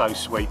tastes so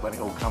sweet when it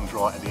all comes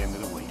right at the end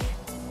of the week.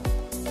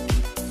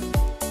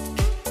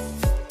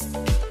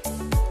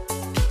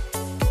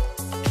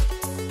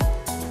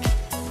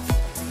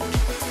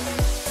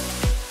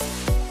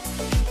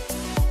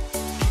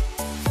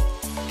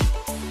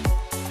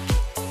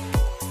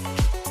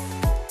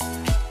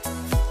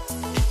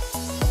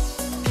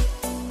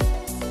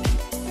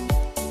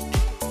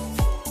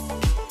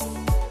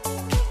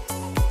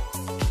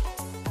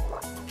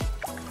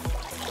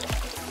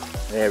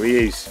 There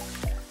he is,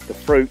 the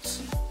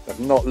fruits of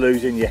not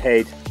losing your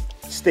head,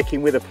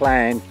 sticking with a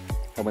plan,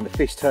 and when the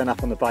fish turn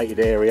up on the baited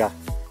area,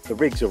 the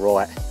rigs are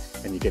right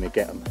and you're going to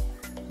get them.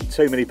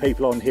 Too many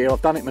people on here,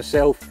 I've done it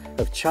myself,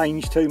 have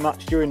changed too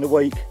much during the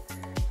week,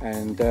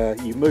 and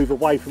you move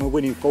away from a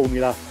winning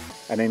formula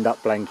and end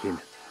up blanking.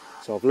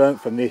 So I've learnt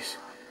from this,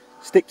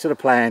 stick to the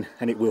plan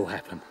and it will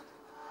happen.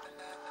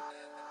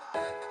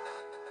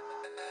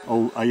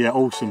 Oh yeah,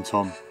 awesome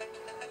Tom.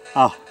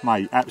 Ah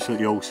mate,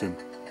 absolutely awesome.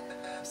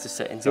 The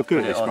settings You're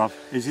good at this, bruv.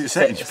 Is it the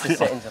settings? It's the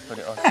settings I put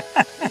it on.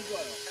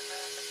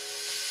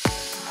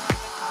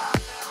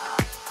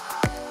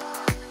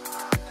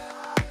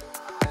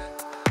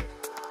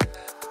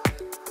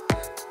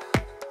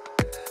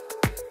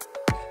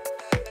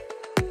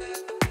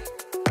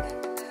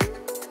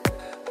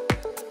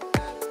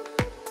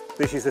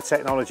 This is the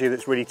technology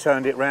that's really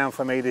turned it round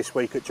for me this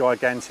week at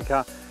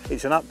Gigantica.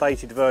 It's an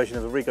updated version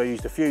of the rig I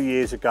used a few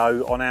years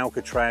ago on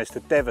Alcatraz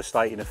to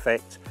devastating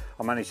effect.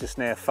 I managed to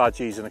snare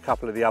fudgies and a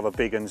couple of the other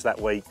big ones that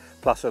week,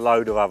 plus a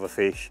load of other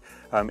fish.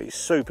 It's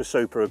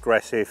super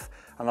aggressive,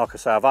 and like I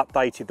say, I've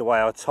updated the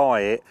way I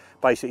tie it,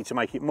 basically to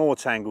make it more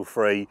tangle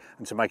free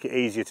and to make it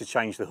easier to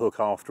change the hook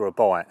after a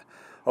bite.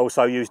 I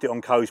also used it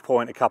on Coast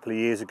Point a couple of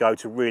years ago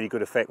to really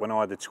good effect when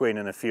I had the twin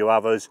and a few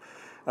others.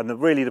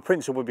 And really the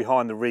principle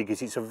behind the rig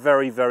is it's a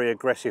very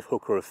aggressive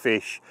hooker of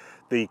fish.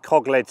 The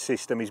cog lead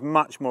system is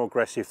much more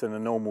aggressive than a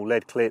normal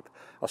lead clip.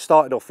 I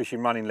started off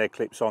fishing running lead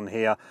clips on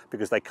here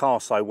because they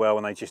cast so well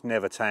and they just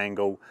never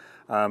tangle.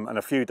 And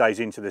a few days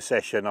into the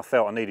session I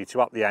felt I needed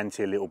to up the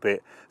ante a little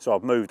bit, so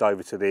I've moved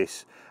over to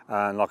this,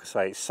 and like I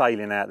say, it's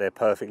sailing out there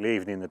perfectly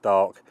even in the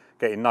dark,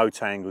 getting no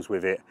tangles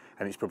with it,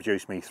 and it's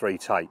produced me 3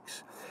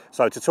 takes.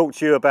 So to talk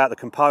to you about the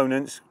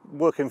components,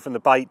 working from the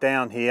bait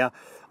down here,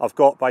 I've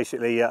got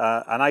basically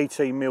an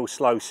 18mm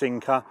slow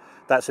sinker.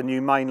 That's a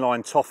new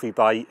mainline toffee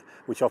bait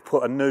which I've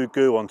put a new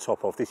goo on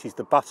top of. This is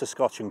the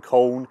butterscotch and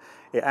corn.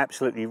 It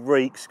absolutely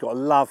reeks, got a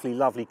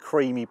lovely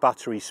creamy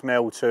buttery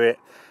smell to it,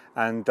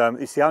 and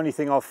it's the only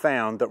thing I've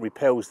found that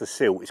repels the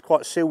silt. It's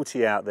quite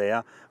silty out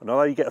there, and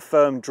although you get a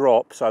firm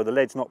drop so the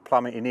lead's not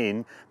plummeting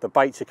in, the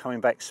baits are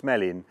coming back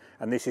smelling,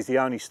 and this is the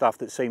only stuff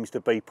that seems to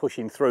be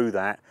pushing through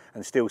that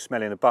and still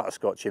smelling of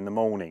butterscotch in the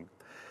morning.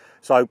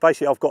 So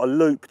basically I've got a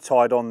loop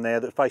tied on there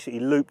that's basically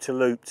loop to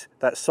looped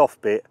that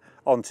soft bit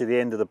onto the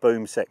end of the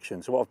boom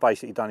section. So what I've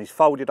basically done is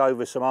folded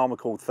over some armour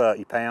cord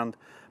 30 £,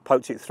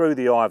 poked it through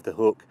the eye of the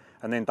hook,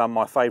 and then done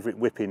my favourite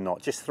whipping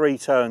knot, just 3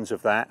 turns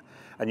of that,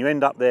 and you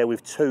end up there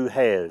with 2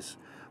 hairs.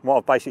 And what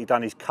I've basically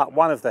done is cut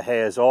one of the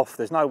hairs off.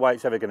 There's no way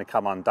it's ever going to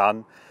come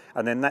undone,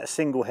 and then that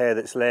single hair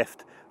that's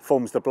left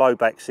forms the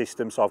blowback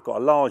system. So I've got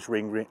a large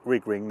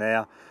rig ring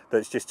there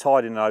that's just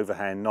tied in an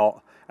overhand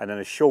knot, and then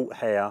a short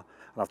hair,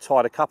 and I've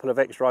tied a couple of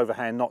extra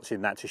overhand knots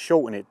in that to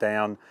shorten it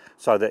down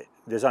so that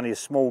there's only a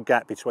small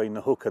gap between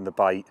the hook and the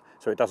bait,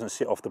 so it doesn't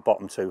sit off the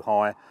bottom too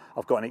high.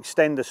 I've got an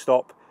extender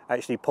stop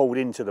actually pulled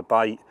into the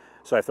bait,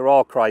 so if there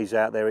are crays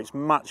out there, it's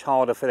much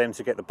harder for them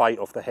to get the bait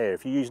off the hair.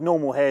 If you use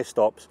normal hair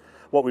stops,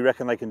 what we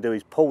reckon they can do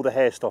is pull the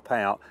hair stop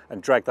out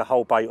and drag the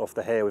whole bait off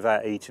the hair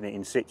without eating it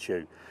in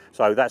situ.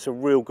 So that's a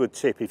real good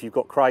tip if you've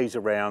got crays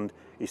around,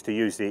 is to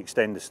use the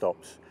extender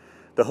stops.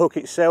 The hook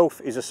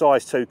itself is a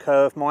size 2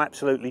 curve, my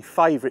absolutely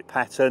favourite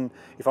pattern.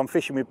 If I'm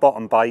fishing with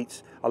bottom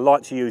baits, I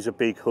like to use a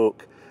big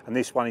hook, and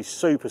this one is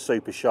super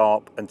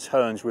sharp and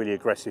turns really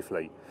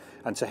aggressively.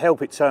 And to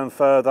help it turn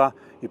further,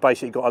 you've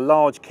basically got a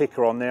large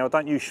kicker on there. I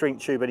don't use shrink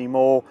tube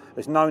anymore.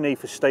 There's no need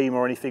for steam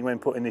or anything when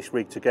putting this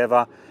rig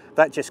together.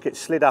 That just gets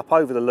slid up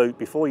over the loop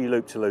before you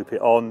loop to loop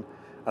it on,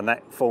 and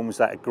that forms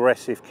that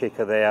aggressive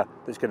kicker there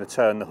that's going to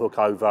turn the hook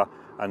over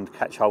and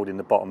catch hold in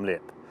the bottom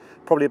lip.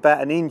 Probably about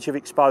 1 inch of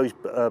exposed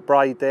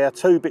braid there,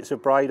 2 bits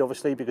of braid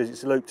obviously because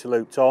it's loop to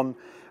looped on,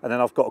 and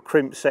then I've got a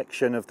crimp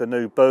section of the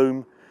new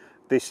boom.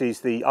 This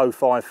is the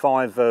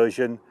 055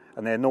 version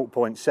and they're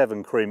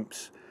 0.7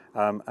 crimps.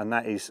 And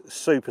that is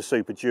super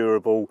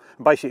durable,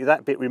 and basically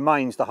that bit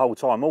remains the whole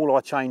time. All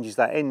I change is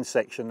that end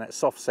section, that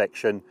soft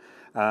section,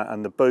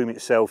 and the boom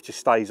itself just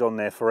stays on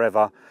there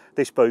forever.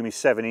 This boom is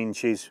 7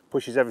 inches,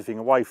 pushes everything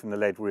away from the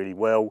lead really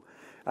well.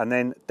 And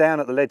then down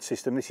at the lead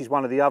system, this is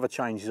one of the other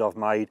changes I've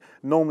made.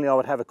 Normally I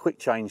would have a quick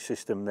change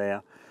system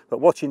there, but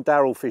watching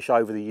Daryl fish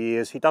over the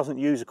years, he doesn't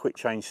use a quick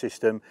change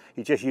system,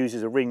 he just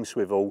uses a ring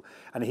swivel,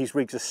 and his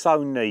rigs are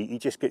so neat, he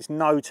just gets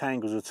no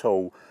tangles at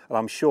all, and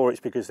I'm sure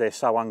it's because they're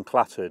so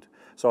uncluttered.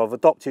 So I've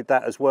adopted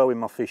that as well in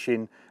my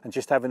fishing, and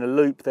just having a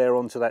loop there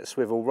onto that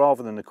swivel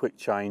rather than the quick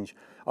change,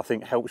 I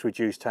think helps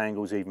reduce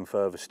tangles even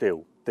further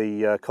still.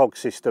 The cog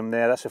system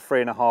there, that's a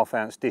 3.5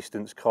 ounce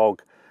distance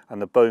cog, and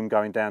the boom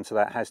going down to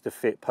that has to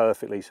fit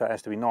perfectly, so it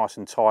has to be nice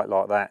and tight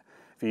like that.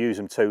 If you use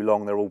them too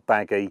long, they're all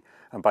baggy,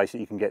 and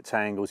basically you can get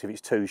tangles. If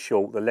it's too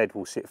short, the lead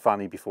will sit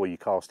funny before you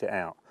cast it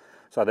out.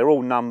 So they're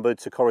all numbered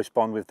to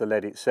correspond with the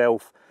lead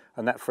itself,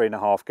 and that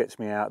 3.5 gets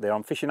me out there.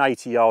 I'm fishing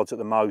 80 yards at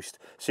the most,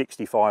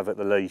 65 at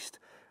the least,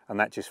 and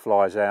that just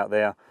flies out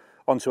there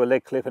onto a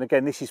lead clip. And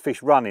again, this is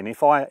fish running.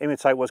 If I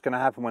imitate what's going to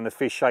happen when the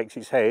fish shakes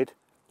its head,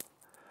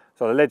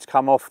 so the lead's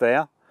come off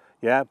there,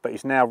 yeah, but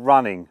it's now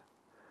running.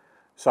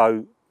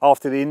 So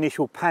after the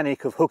initial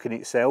panic of hooking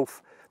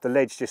itself, the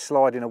lead's just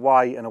sliding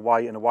away and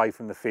away and away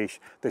from the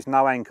fish. There's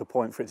no anchor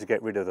point for it to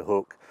get rid of the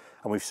hook.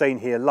 And we've seen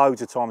here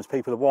loads of times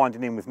people are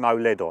winding in with no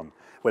lead on,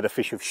 where the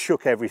fish have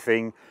shook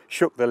everything,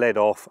 shook the lead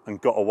off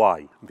and got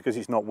away. And because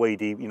it's not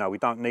weedy, you know, we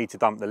don't need to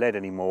dump the lead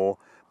anymore.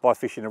 By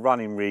fishing a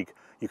running rig,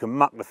 you can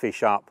muck the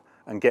fish up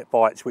and get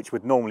bites which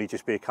would normally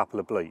just be a couple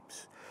of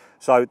bleeps.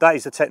 So that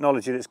is the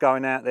technology that's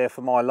going out there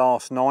for my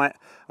last night.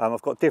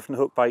 I've got different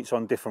hook baits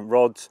on different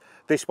rods.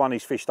 This one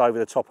is fished over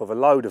the top of a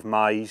load of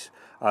maize,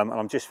 and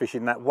I'm just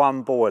fishing that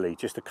one boilie,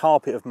 just a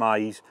carpet of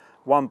maize,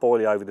 one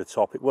boilie over the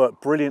top. It worked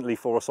brilliantly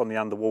for us on the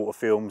underwater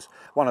films.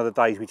 One of the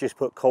days we just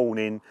put corn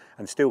in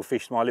and still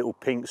fished my little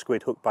pink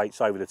squid hook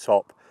baits over the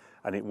top,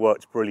 and it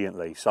worked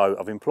brilliantly. So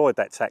I've employed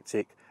that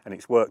tactic and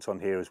it's worked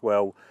on here as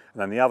well.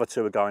 And then the other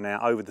two are going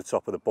out over the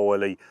top of the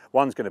boilie.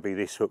 One's going to be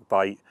this hook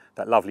bait,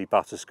 that lovely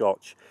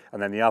butterscotch,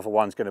 and then the other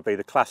one's going to be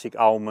the classic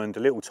almond, a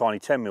little tiny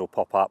 10mm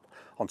pop-up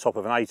on top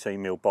of an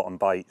 18mm bottom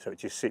bait, so it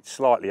just sits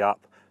slightly up,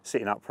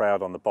 sitting up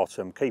proud on the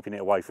bottom, keeping it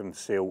away from the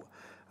silt.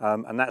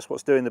 And that's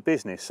what's doing the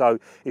business. So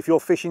if you're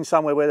fishing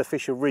somewhere where the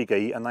fish are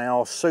riggy, and they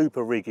are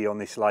super riggy on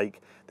this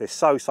lake, they're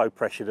so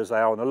pressured as they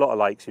are on a lot of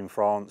lakes in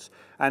France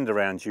and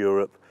around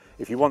Europe,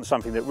 if you want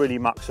something that really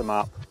mucks them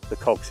up, the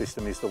cog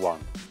system is the one.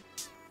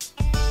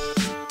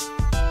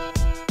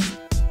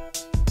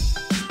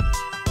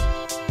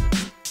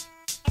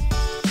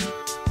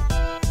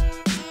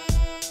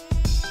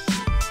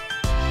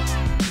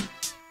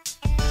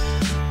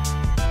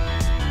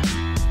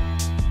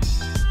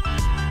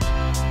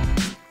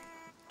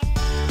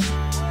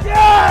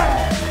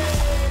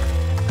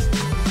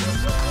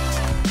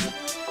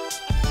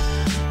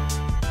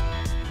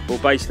 Well,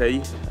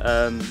 basically,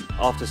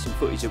 after some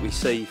footage that we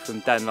see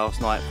from Dan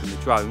last night from the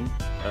drone,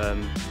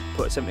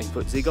 put a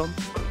 17-foot zig on,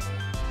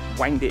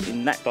 wanged it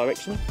in that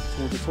direction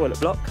towards the toilet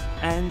block,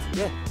 and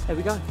yeah, there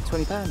we go,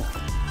 20 pounder.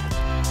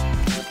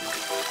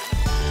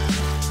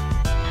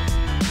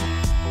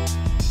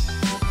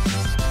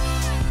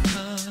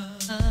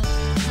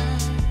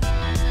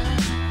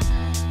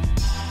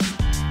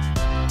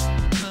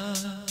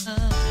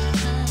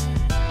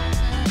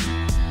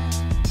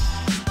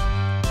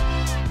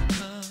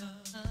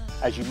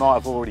 As you might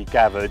have already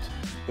gathered,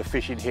 the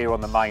fishing here on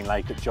the main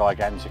lake at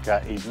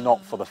Gigantica is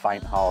not for the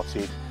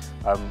faint-hearted.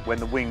 When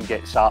the wind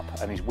gets up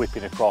and is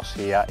whipping across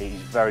here, it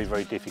is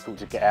very difficult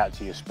to get out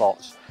to your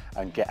spots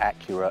and get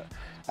accurate.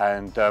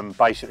 And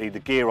basically the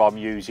gear I'm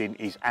using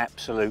is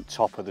absolute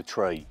top of the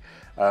tree.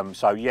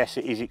 So yes,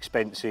 it is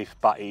expensive,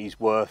 but it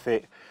is worth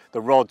it. The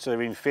rods are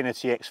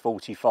Infinity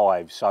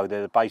X45, so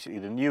they're basically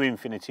the new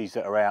Infinities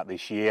that are out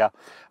this year,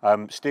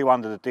 still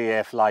under the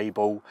DF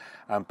label.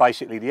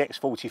 Basically the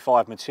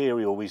X45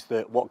 material is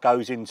what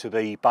goes into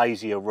the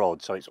Bezier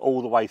rod, so it's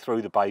all the way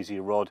through the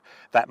Bezier rod.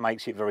 That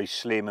makes it very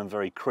slim and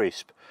very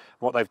crisp.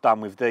 What they've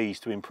done with these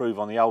to improve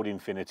on the old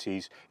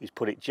Infinities is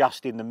put it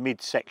just in the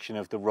mid-section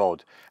of the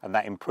rod, and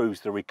that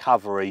improves the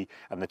recovery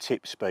and the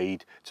tip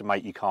speed to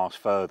make you cast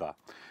further.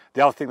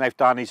 The other thing they've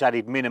done is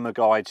added minima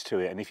guides to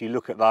it, and if you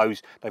look at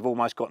those, they've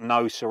almost got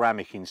no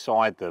ceramic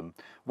inside them.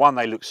 One,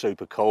 they look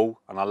super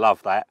cool, and I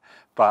love that,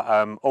 but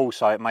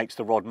also it makes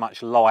the rod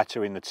much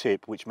lighter in the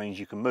tip, which means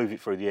you can move it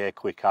through the air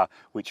quicker,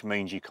 which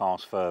means you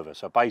cast further.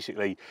 So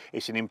basically,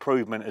 it's an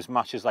improvement as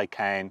much as they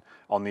can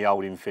on the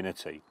old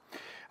Infinity.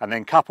 And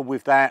then coupled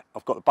with that,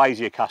 I've got the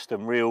Bezier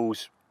custom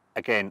reels,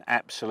 Again,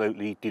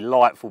 absolutely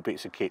delightful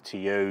bits of kit to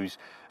use,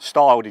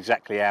 styled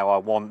exactly how I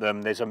want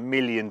them. There's a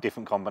million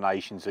different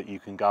combinations that you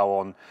can go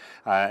on,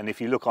 and if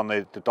you look on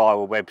the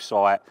Daiwa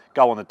website,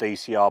 go on the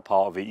DCR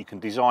part of it, you can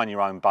design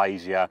your own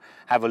Bezier,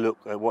 have a look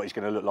at what it's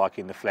going to look like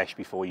in the flesh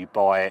before you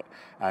buy it,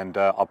 and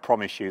I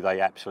promise you they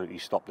absolutely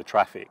stop the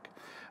traffic.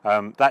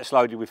 That's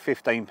loaded with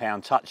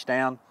 15-pound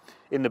touchdown.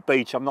 In the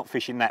beach, I'm not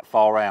fishing that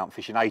far out. I'm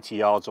fishing 80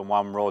 yards on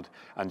one rod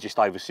and just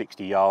over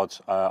 60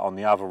 yards on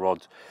the other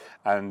rod.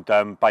 And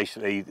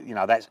basically, you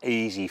know, that's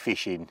easy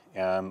fishing.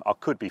 I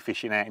could be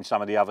fishing out in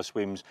some of the other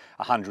swims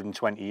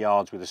 120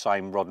 yards with the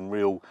same rod and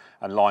reel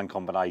and line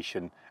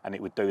combination, and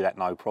it would do that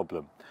no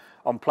problem.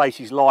 On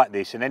places like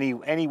this and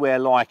anywhere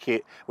like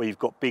it where you've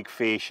got big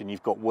fish and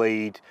you've got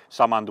weed,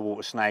 some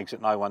underwater snags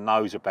that no one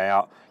knows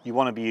about, you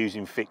want to be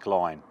using thick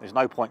line. There's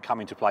no point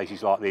coming to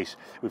places like this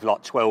with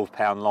like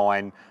 12-pound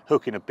line,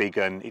 hooking a big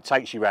one. It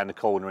takes you around the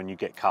corner and you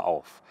get cut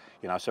off.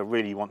 You know, so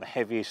really you want the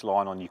heaviest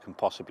line on you can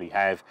possibly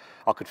have.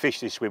 I could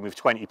fish this swim with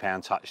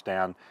 20-pound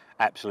touchdown,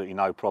 absolutely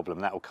no problem.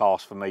 That will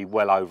cast for me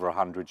well over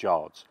 100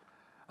 yards.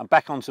 And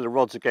back onto the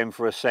rods again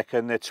for a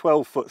second. They're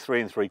 12 foot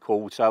 3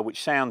 3/4,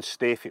 which sounds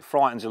stiff, it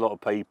frightens a lot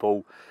of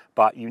people,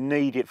 but you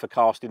need it for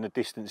casting the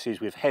distances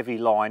with heavy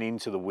line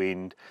into the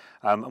wind.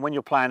 And when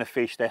you're playing a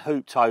fish, they're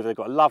hooped over, they've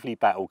got a lovely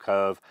battle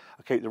curve.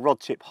 I keep the rod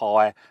tip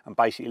high and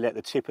basically let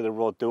the tip of the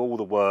rod do all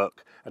the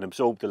work and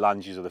absorb the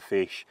lunges of the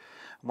fish.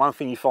 One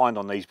thing you find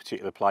on these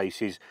particular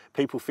places,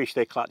 people fish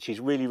their clutches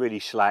really, really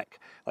slack.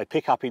 They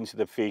pick up into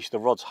the fish, the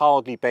rod's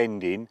hardly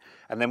bending,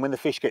 and then when the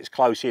fish gets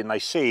close in, they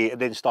see it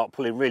and then start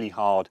pulling really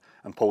hard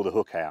and pull the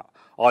hook out.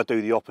 I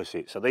do the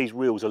opposite. So these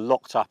reels are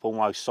locked up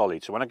almost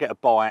solid. So when I get a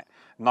bite,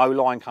 no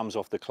line comes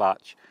off the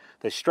clutch.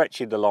 They're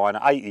stretching the line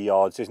at 80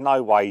 yards. There's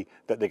no way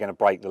that they're going to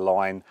break the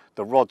line.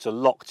 The rods are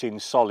locked in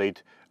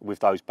solid with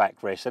those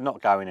backrests. They're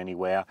not going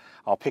anywhere.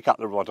 I'll pick up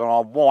the rod and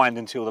I'll wind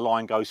until the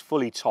line goes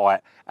fully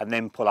tight and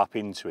then pull up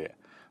into it.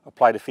 I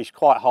play the fish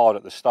quite hard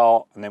at the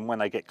start, and then when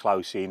they get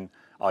close in,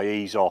 I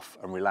ease off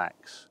and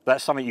relax.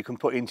 That's something you can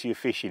put into your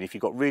fishing. If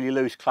you've got really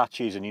loose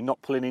clutches and you're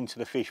not pulling into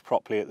the fish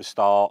properly at the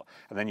start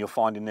and then you're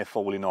finding they're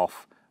falling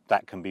off,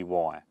 that can be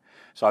why.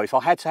 So if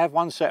I had to have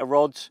one set of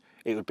rods,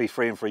 it would be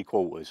 3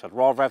 3/4. I'd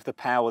rather have the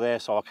power there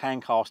so I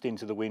can cast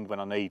into the wind when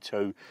I need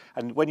to.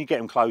 And when you get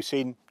them close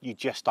in, you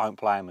just don't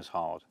play them as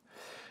hard.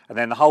 And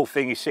then the whole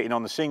thing is sitting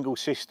on the single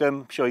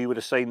system. I'm sure you would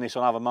have seen this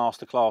on other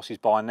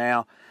masterclasses by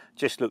now.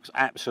 Just looks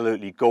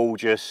absolutely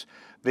gorgeous.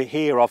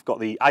 Here I've got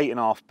the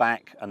 8.5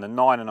 back and the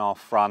 9.5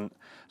 front.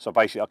 So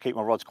basically I keep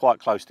my rods quite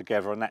close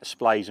together and that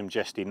splays them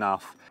just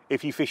enough.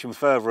 If you fish them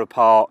further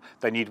apart,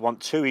 then you'd want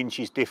 2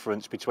 inches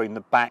difference between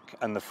the back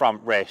and the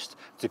front rest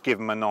to give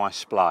them a nice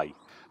splay.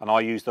 And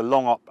I use the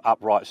long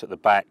uprights at the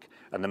back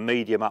and the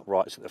medium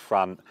uprights at the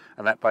front,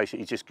 and that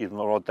basically just gives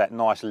my rod that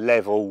nice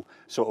level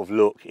sort of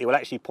look. It will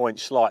actually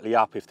point slightly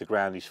up if the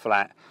ground is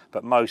flat,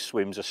 but most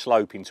swims are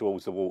sloping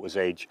towards the water's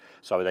edge,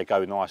 so they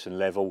go nice and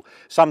level.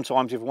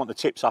 Sometimes if I want the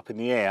tips up in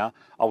the air,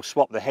 I'll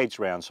swap the heads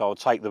round, so I'll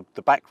take the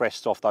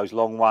backrests off those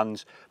long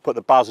ones, put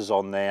the buzzers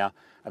on there,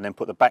 and then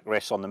put the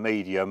backrests on the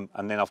medium,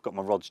 and then I've got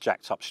my rods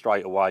jacked up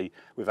straight away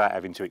without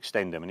having to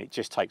extend them, and it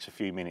just takes a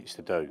few minutes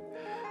to do.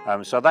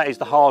 So that is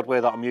the hardware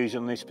that I'm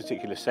using on this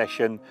particular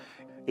session.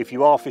 If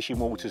you are fishing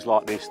waters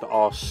like this that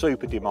are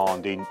super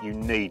demanding, you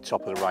need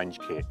top of the range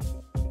kit.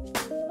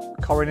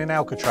 Corin in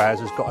Alcatraz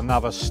has got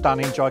another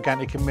stunning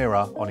Gigantica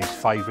mirror on his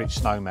favourite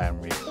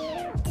snowman rig.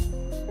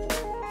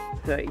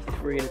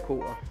 33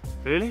 1/4.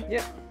 Really?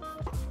 Yep.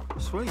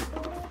 Sweet.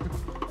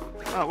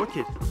 Oh,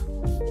 wicked.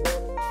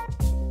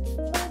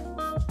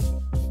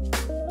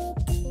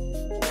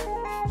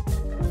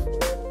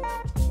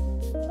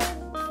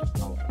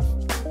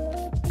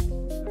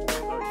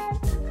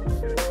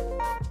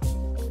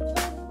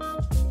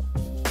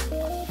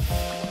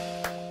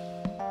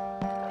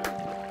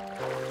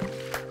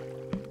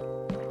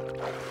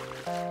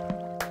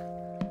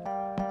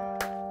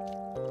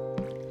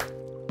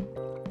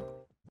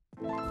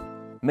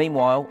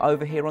 Meanwhile,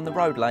 over here on the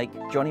road lake,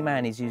 Johnny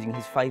Man is using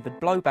his favoured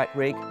blowback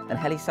rig and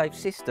heli-safe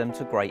system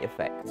to great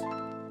effect.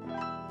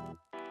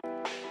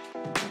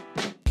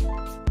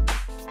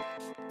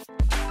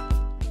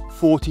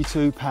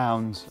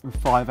 £42 and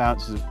 5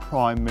 ounces of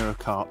prime mirror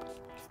carp.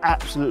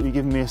 Absolutely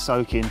giving me a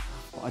soaking,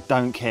 but I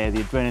don't care,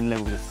 the adrenaline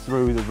levels are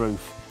through the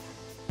roof.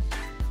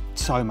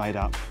 So made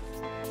up.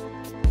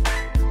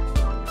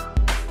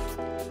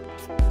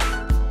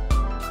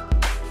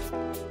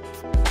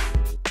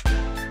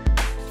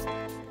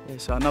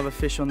 So another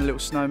fish on the little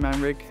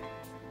snowman rig,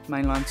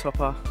 mainline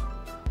topper,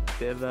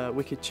 bit of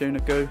wicked tuna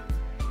goo.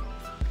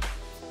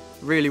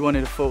 Really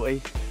wanted a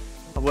 40.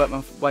 I've worked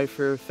my way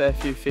through a fair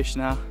few fish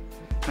now,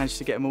 managed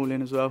to get them all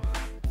in as well,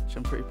 which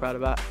I'm pretty proud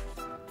of that.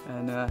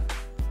 And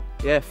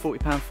yeah,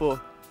 £40 4,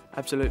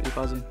 absolutely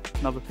buzzing,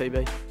 another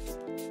PB.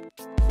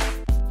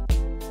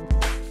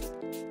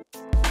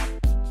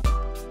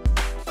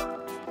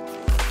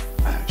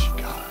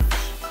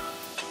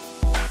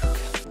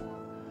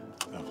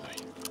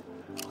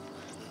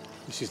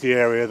 This is the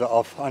area that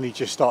I've only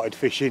just started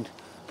fishing,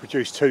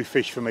 produced 2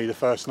 fish for me the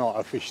first night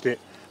I fished it,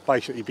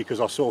 basically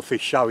because I saw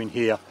fish showing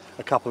here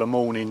a couple of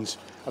mornings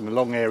and the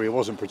long area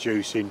wasn't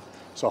producing,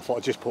 so I thought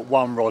I'd just put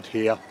 1 rod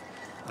here,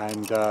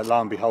 and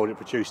lo and behold it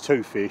produced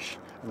 2 fish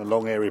and the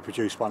long area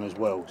produced 1 as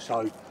well.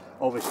 So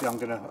obviously I'm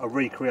going to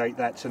recreate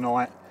that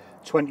tonight.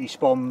 20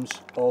 spombs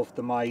of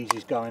the maize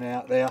is going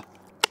out there,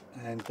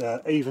 and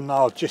even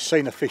though I've just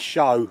seen a fish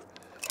show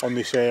on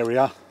this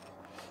area,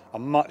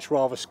 I'd much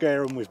rather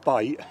scare them with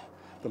bait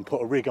than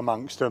put a rig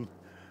amongst them.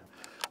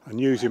 And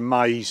using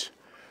maize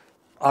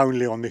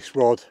only on this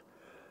rod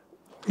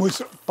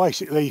was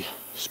basically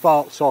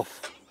sparked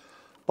off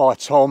by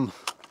Tom.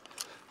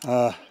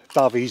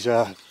 Dovey's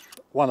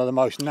one of the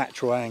most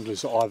natural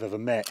anglers that I've ever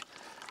met,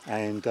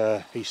 and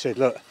he said,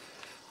 look,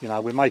 you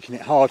know, we're making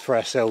it hard for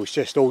ourselves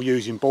just all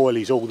using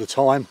boilies all the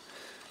time.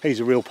 He's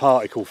a real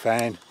particle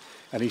fan,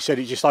 and he said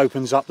it just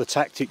opens up the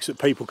tactics that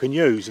people can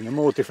use, and the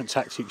more different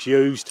tactics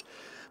used,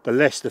 the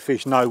less the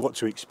fish know what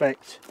to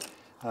expect,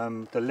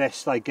 the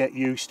less they get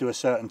used to a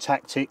certain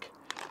tactic,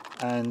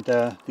 and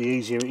the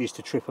easier it is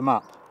to trip them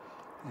up.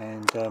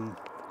 And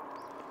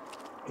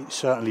it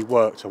certainly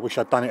worked. I wish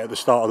I'd done it at the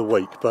start of the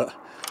week, but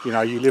you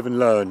know, you live and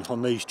learn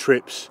on these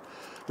trips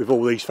with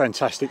all these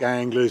fantastic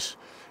anglers,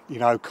 you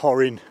know,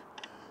 Corin,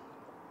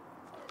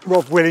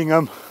 Rob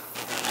Willingham,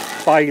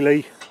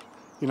 Bailey.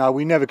 You know,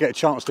 we never get a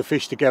chance to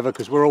fish together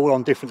because we're all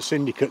on different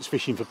syndicates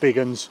fishing for big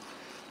uns.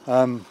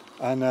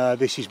 And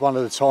this is one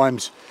of the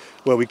times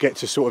where we get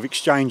to sort of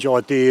exchange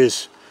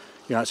ideas.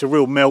 You know, it's a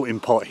real melting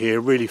pot here,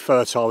 really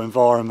fertile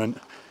environment,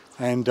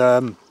 and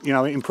you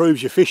know, it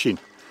improves your fishing.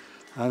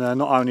 And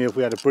not only have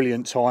we had a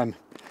brilliant time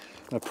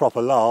and a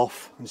proper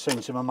laugh and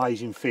seen some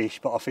amazing fish,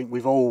 but I think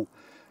we've all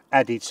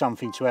added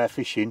something to our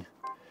fishing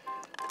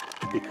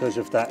because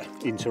of that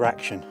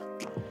interaction,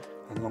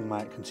 and long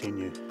may it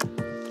continue.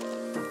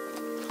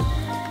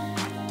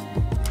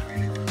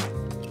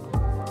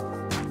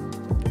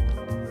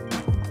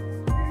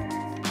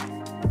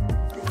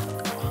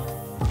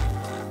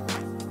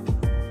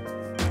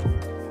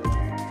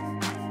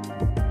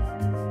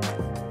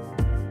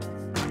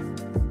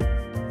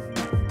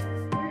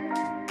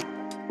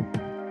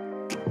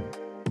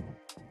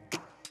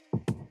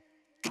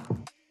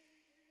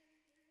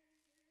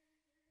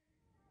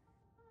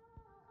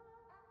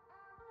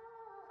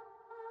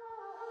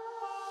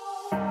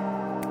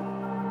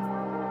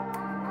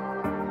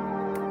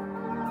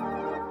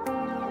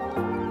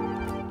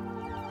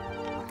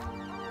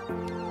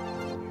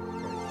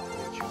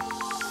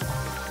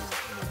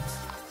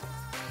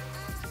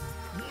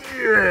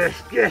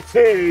 Yes, get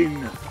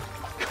in!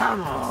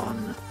 Come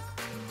on!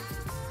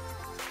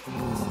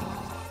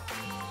 Oh,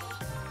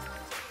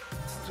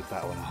 that was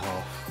about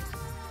 1.5.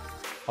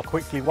 I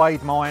quickly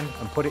weighed mine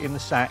and put it in the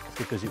sack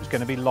because it was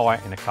going to be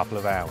light in a couple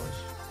of hours.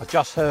 I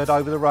just heard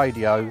over the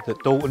radio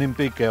that Dalton in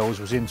Big Girls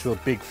was into a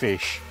big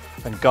fish,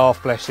 and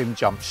Garth, bless him,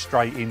 jumped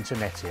straight in to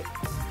net it.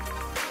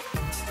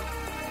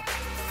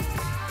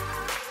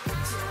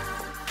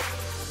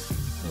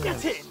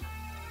 Get in!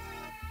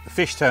 The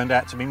fish turned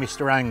out to be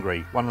Mr.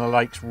 Angry, one of the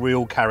lake's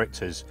real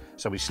characters,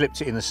 so we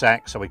slipped it in the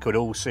sack so we could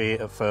all see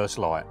it at first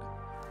light.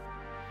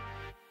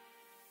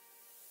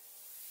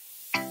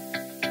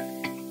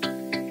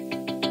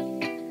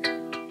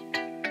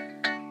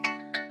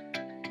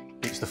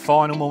 It's the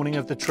final morning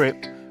of the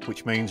trip,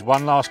 which means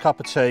one last cup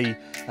of tea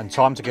and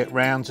time to get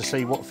round to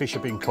see what fish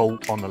have been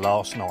caught on the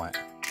last night.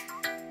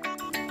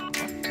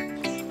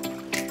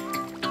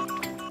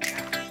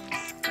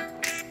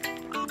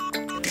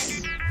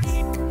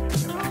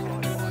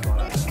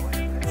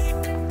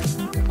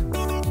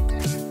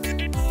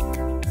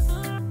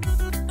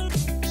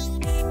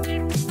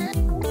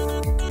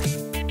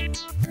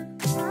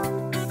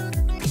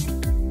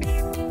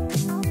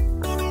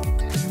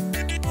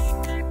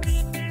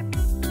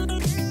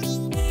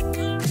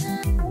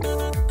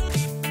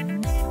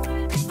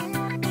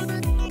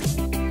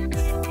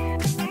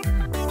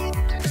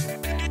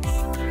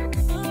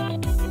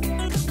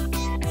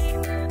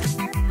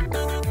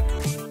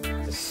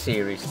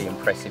 Seriously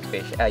impressive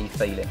fish. How are you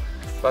feeling?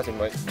 Buzzing,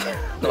 mate.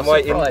 Not I'm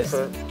waiting surprised.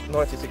 for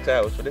 96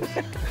 hours for this.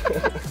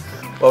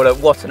 Well,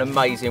 look, what an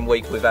amazing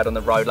week we've had on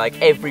the road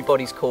lake.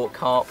 Everybody's caught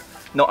carp.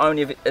 Not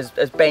only has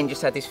Ben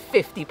just had this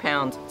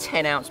 50-pound,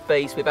 10-ounce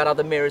beast, we've had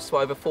other mirrors to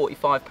over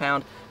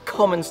 45-pound,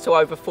 commons to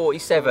over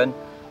 47.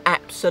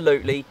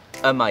 Absolutely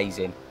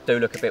amazing. Do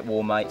look a bit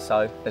warm, mate,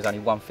 so there's only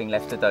one thing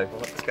left to do.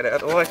 Right, let's get it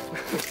out of the way.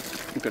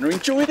 I'm going to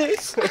enjoy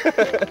this.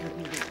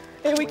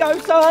 Here we go,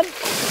 son.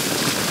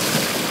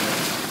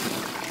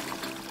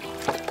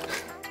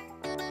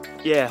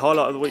 Yeah,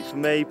 highlight of the week for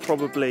me,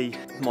 probably,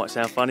 might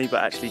sound funny,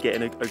 but actually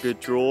getting a good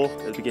draw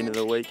at the beginning of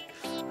the week.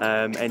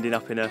 Ending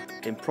up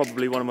in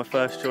probably one of my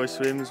first choice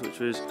swims, which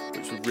was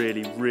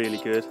really, really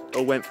good.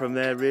 All went from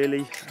there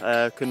really.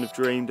 Couldn't have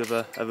dreamed of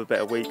a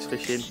better week's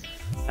fishing.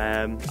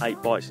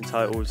 8 bites in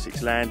total,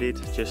 6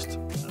 landed. Just,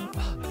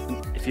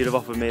 if you'd have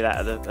offered me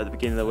that at the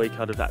beginning of the week,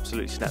 I'd have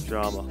absolutely snapped your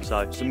arm off.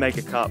 So some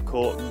mega carp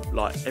caught,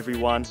 like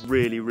everyone,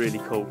 really, really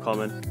cool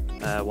common.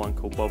 One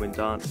called Bobbin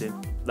Dancing.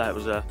 that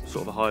was a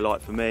sort of a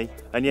highlight for me.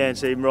 And yeah, and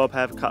seeing Rob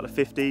have a couple of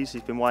 50s,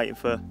 he's been waiting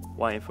for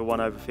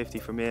one over 50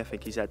 from me. I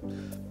think he's had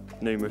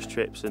numerous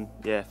trips, and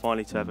yeah,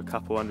 finally to have a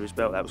couple under his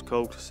belt, that was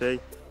cool to see.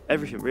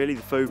 Everything really,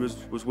 the food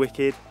was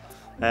wicked,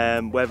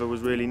 weather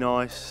was really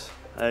nice,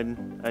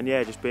 and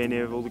yeah, just being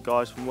here with all the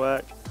guys from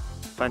work,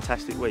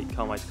 fantastic week,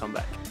 can't wait to come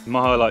back.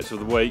 My highlights of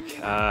the week,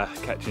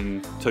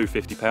 catching 2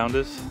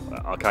 50-pounders.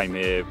 I came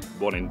here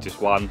wanting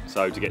just one,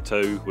 so to get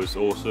 2 was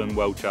awesome,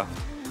 well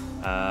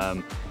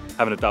chuffed.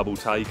 Having a double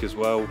take as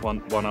well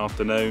one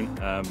afternoon,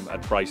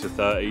 had brace of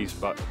 30s,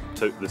 but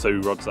the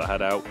 2 rods that I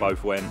had out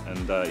both went,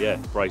 and yeah,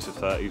 brace of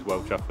 30s,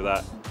 well chuffed with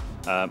that.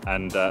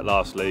 And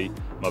lastly,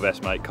 my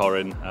best mate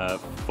Corin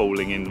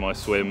falling into my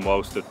swim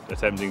whilst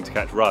attempting to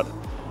catch rudd.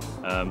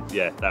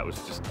 Yeah, that was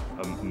just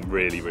a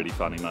really, really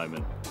funny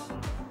moment.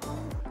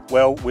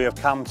 Well, we have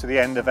come to the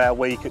end of our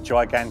week at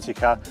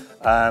Gigantica.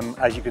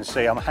 As you can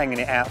see, I'm hanging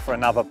it out for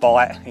another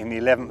bite in the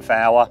 11th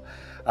hour.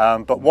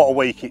 But what a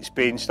week it's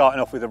been,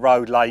 starting off with the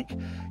road lake.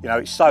 You know,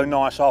 it's so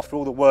nice after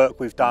all the work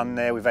we've done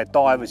there. We've had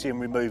divers in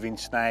removing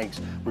snags.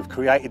 We've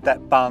created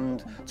that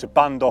bund to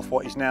bund off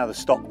what is now the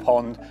stock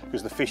pond,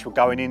 because the fish were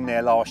going in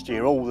there last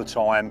year all the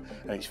time,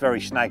 and it's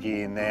very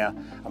snaggy in there.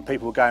 And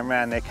people were going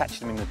around there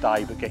catching them in the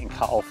day, but getting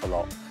cut off a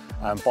lot.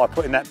 By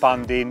putting that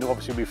bund in,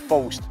 obviously we've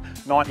forced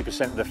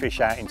 90% of the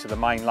fish out into the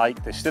main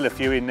lake. There's still a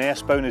few in there.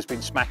 Spooner's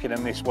been smacking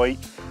them this week,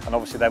 and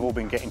obviously they've all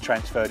been getting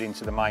transferred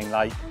into the main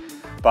lake.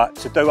 But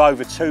to do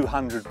over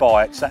 200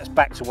 bites, that's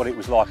back to what it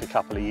was like a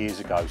couple of years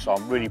ago. So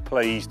I'm really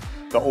pleased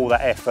that all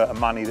that effort and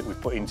money that we've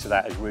put into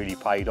that has really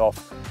paid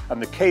off.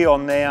 And the key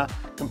on there,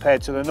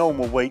 compared to the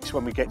normal weeks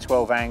when we get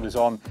 12 anglers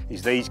on,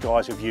 is these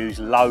guys have used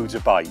loads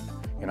of bait.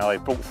 You know,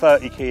 they've brought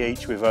 30 key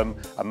each with them,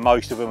 and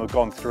most of them have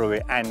gone through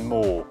it and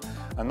more.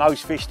 And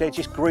those fish, they're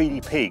just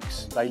greedy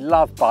pigs. They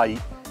love bait.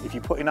 If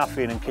you put enough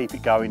in and keep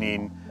it going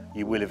in,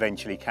 you will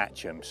eventually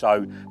catch them.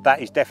 So that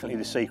is definitely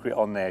the secret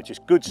on there.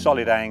 Just good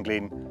solid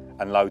angling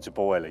and loads of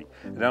boilie.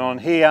 And then on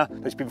here,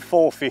 there's been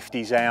 4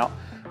 50s out.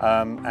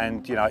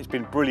 And you know, it's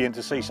been brilliant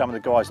to see some of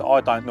the guys that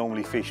I don't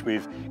normally fish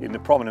with in the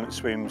prominent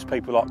swims,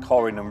 people like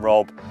Corin and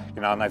Rob,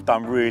 you know, and they've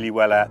done really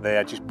well out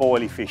there, just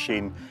boilie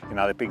fishing. You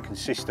know, they've been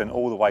consistent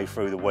all the way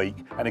through the week.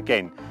 And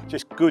again,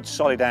 just good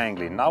solid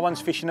angling. No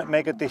one's fishing at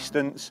mega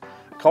distance.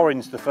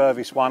 Corin's the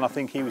furthest one. I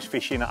think he was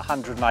fishing at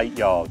 108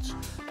 yards.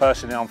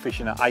 Personally, I'm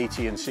fishing at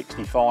 80 and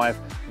 65.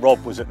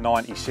 Rob was at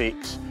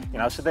 96. You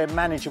know, so they're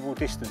manageable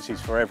distances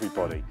for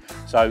everybody.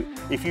 So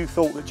if you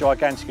thought that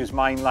Gigantica's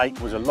main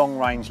lake was a long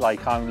range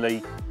lake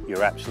only,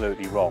 you're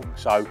absolutely wrong.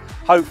 So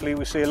hopefully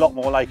we'll see a lot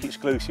more lake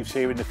exclusives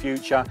here in the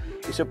future.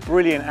 It's a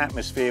brilliant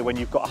atmosphere when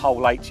you've got a whole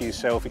lake to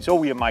yourself. It's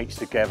all your mates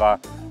together.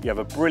 You have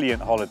a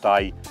brilliant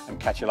holiday and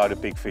catch a load of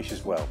big fish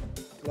as well.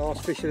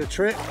 Last fish of the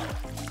trip.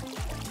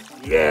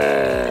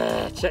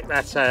 Yeah, check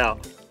that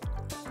out.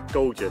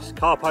 Gorgeous.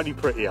 Carp only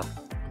prettier.